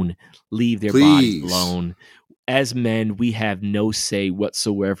alone. Leave their bodies alone. As men, we have no say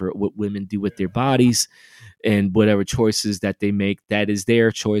whatsoever what women do with their bodies and whatever choices that they make. That is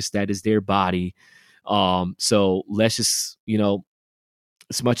their choice. That is their body. So let's just,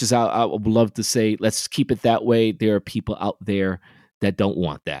 as much as I would love to say, let's keep it that way. There are people out there that don't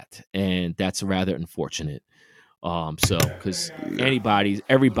want that, and that's rather unfortunate. Because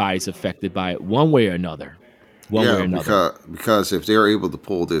everybody's affected by it one way or another. Because if they're able to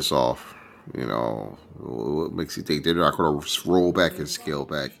pull this off, what makes you think they're not going to roll back and scale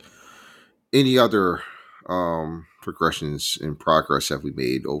back any other progressions and progress that we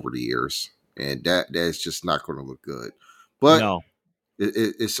made over the years? And that's just not going to look good. But no.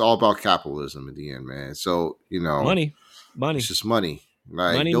 It's all about capitalism in the end, man. So money. It's just money.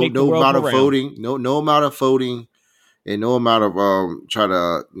 Like money no amount of voting, no amount of voting, and no amount of try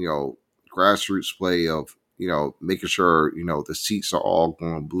to grassroots play of making sure the seats are all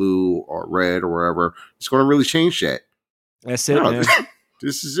going blue or red or wherever. It's going to really change that. That's it, man.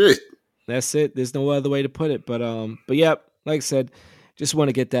 This is it. That's it. There's no other way to put it. But yeah, like I said, just want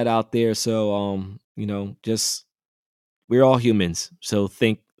to get that out there. So just we're all humans. So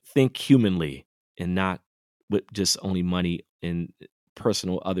think humanly and not with just only money and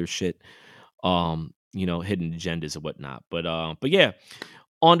personal other shit. Hidden agendas and whatnot. But yeah,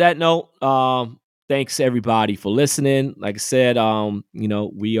 on that note, thanks everybody for listening. Like I said,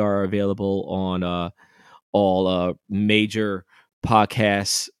 we are available on all major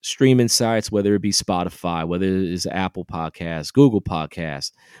podcast streaming sites, whether it be Spotify, whether it is Apple Podcasts, Google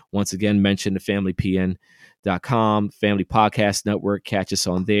Podcasts. Once again, mention the familypn.com, Family Podcast Network. Catch us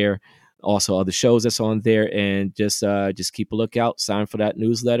on there. Also other shows that's on there, and just keep a lookout, sign for that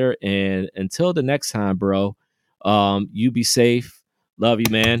newsletter. And until the next time, bro, you be safe. Love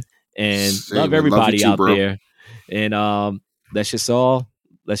you, man. And love everybody out there. And let's just all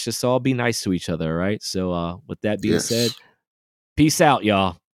be nice to each other, all right? So with that being said, peace out,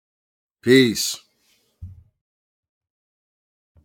 y'all. Peace.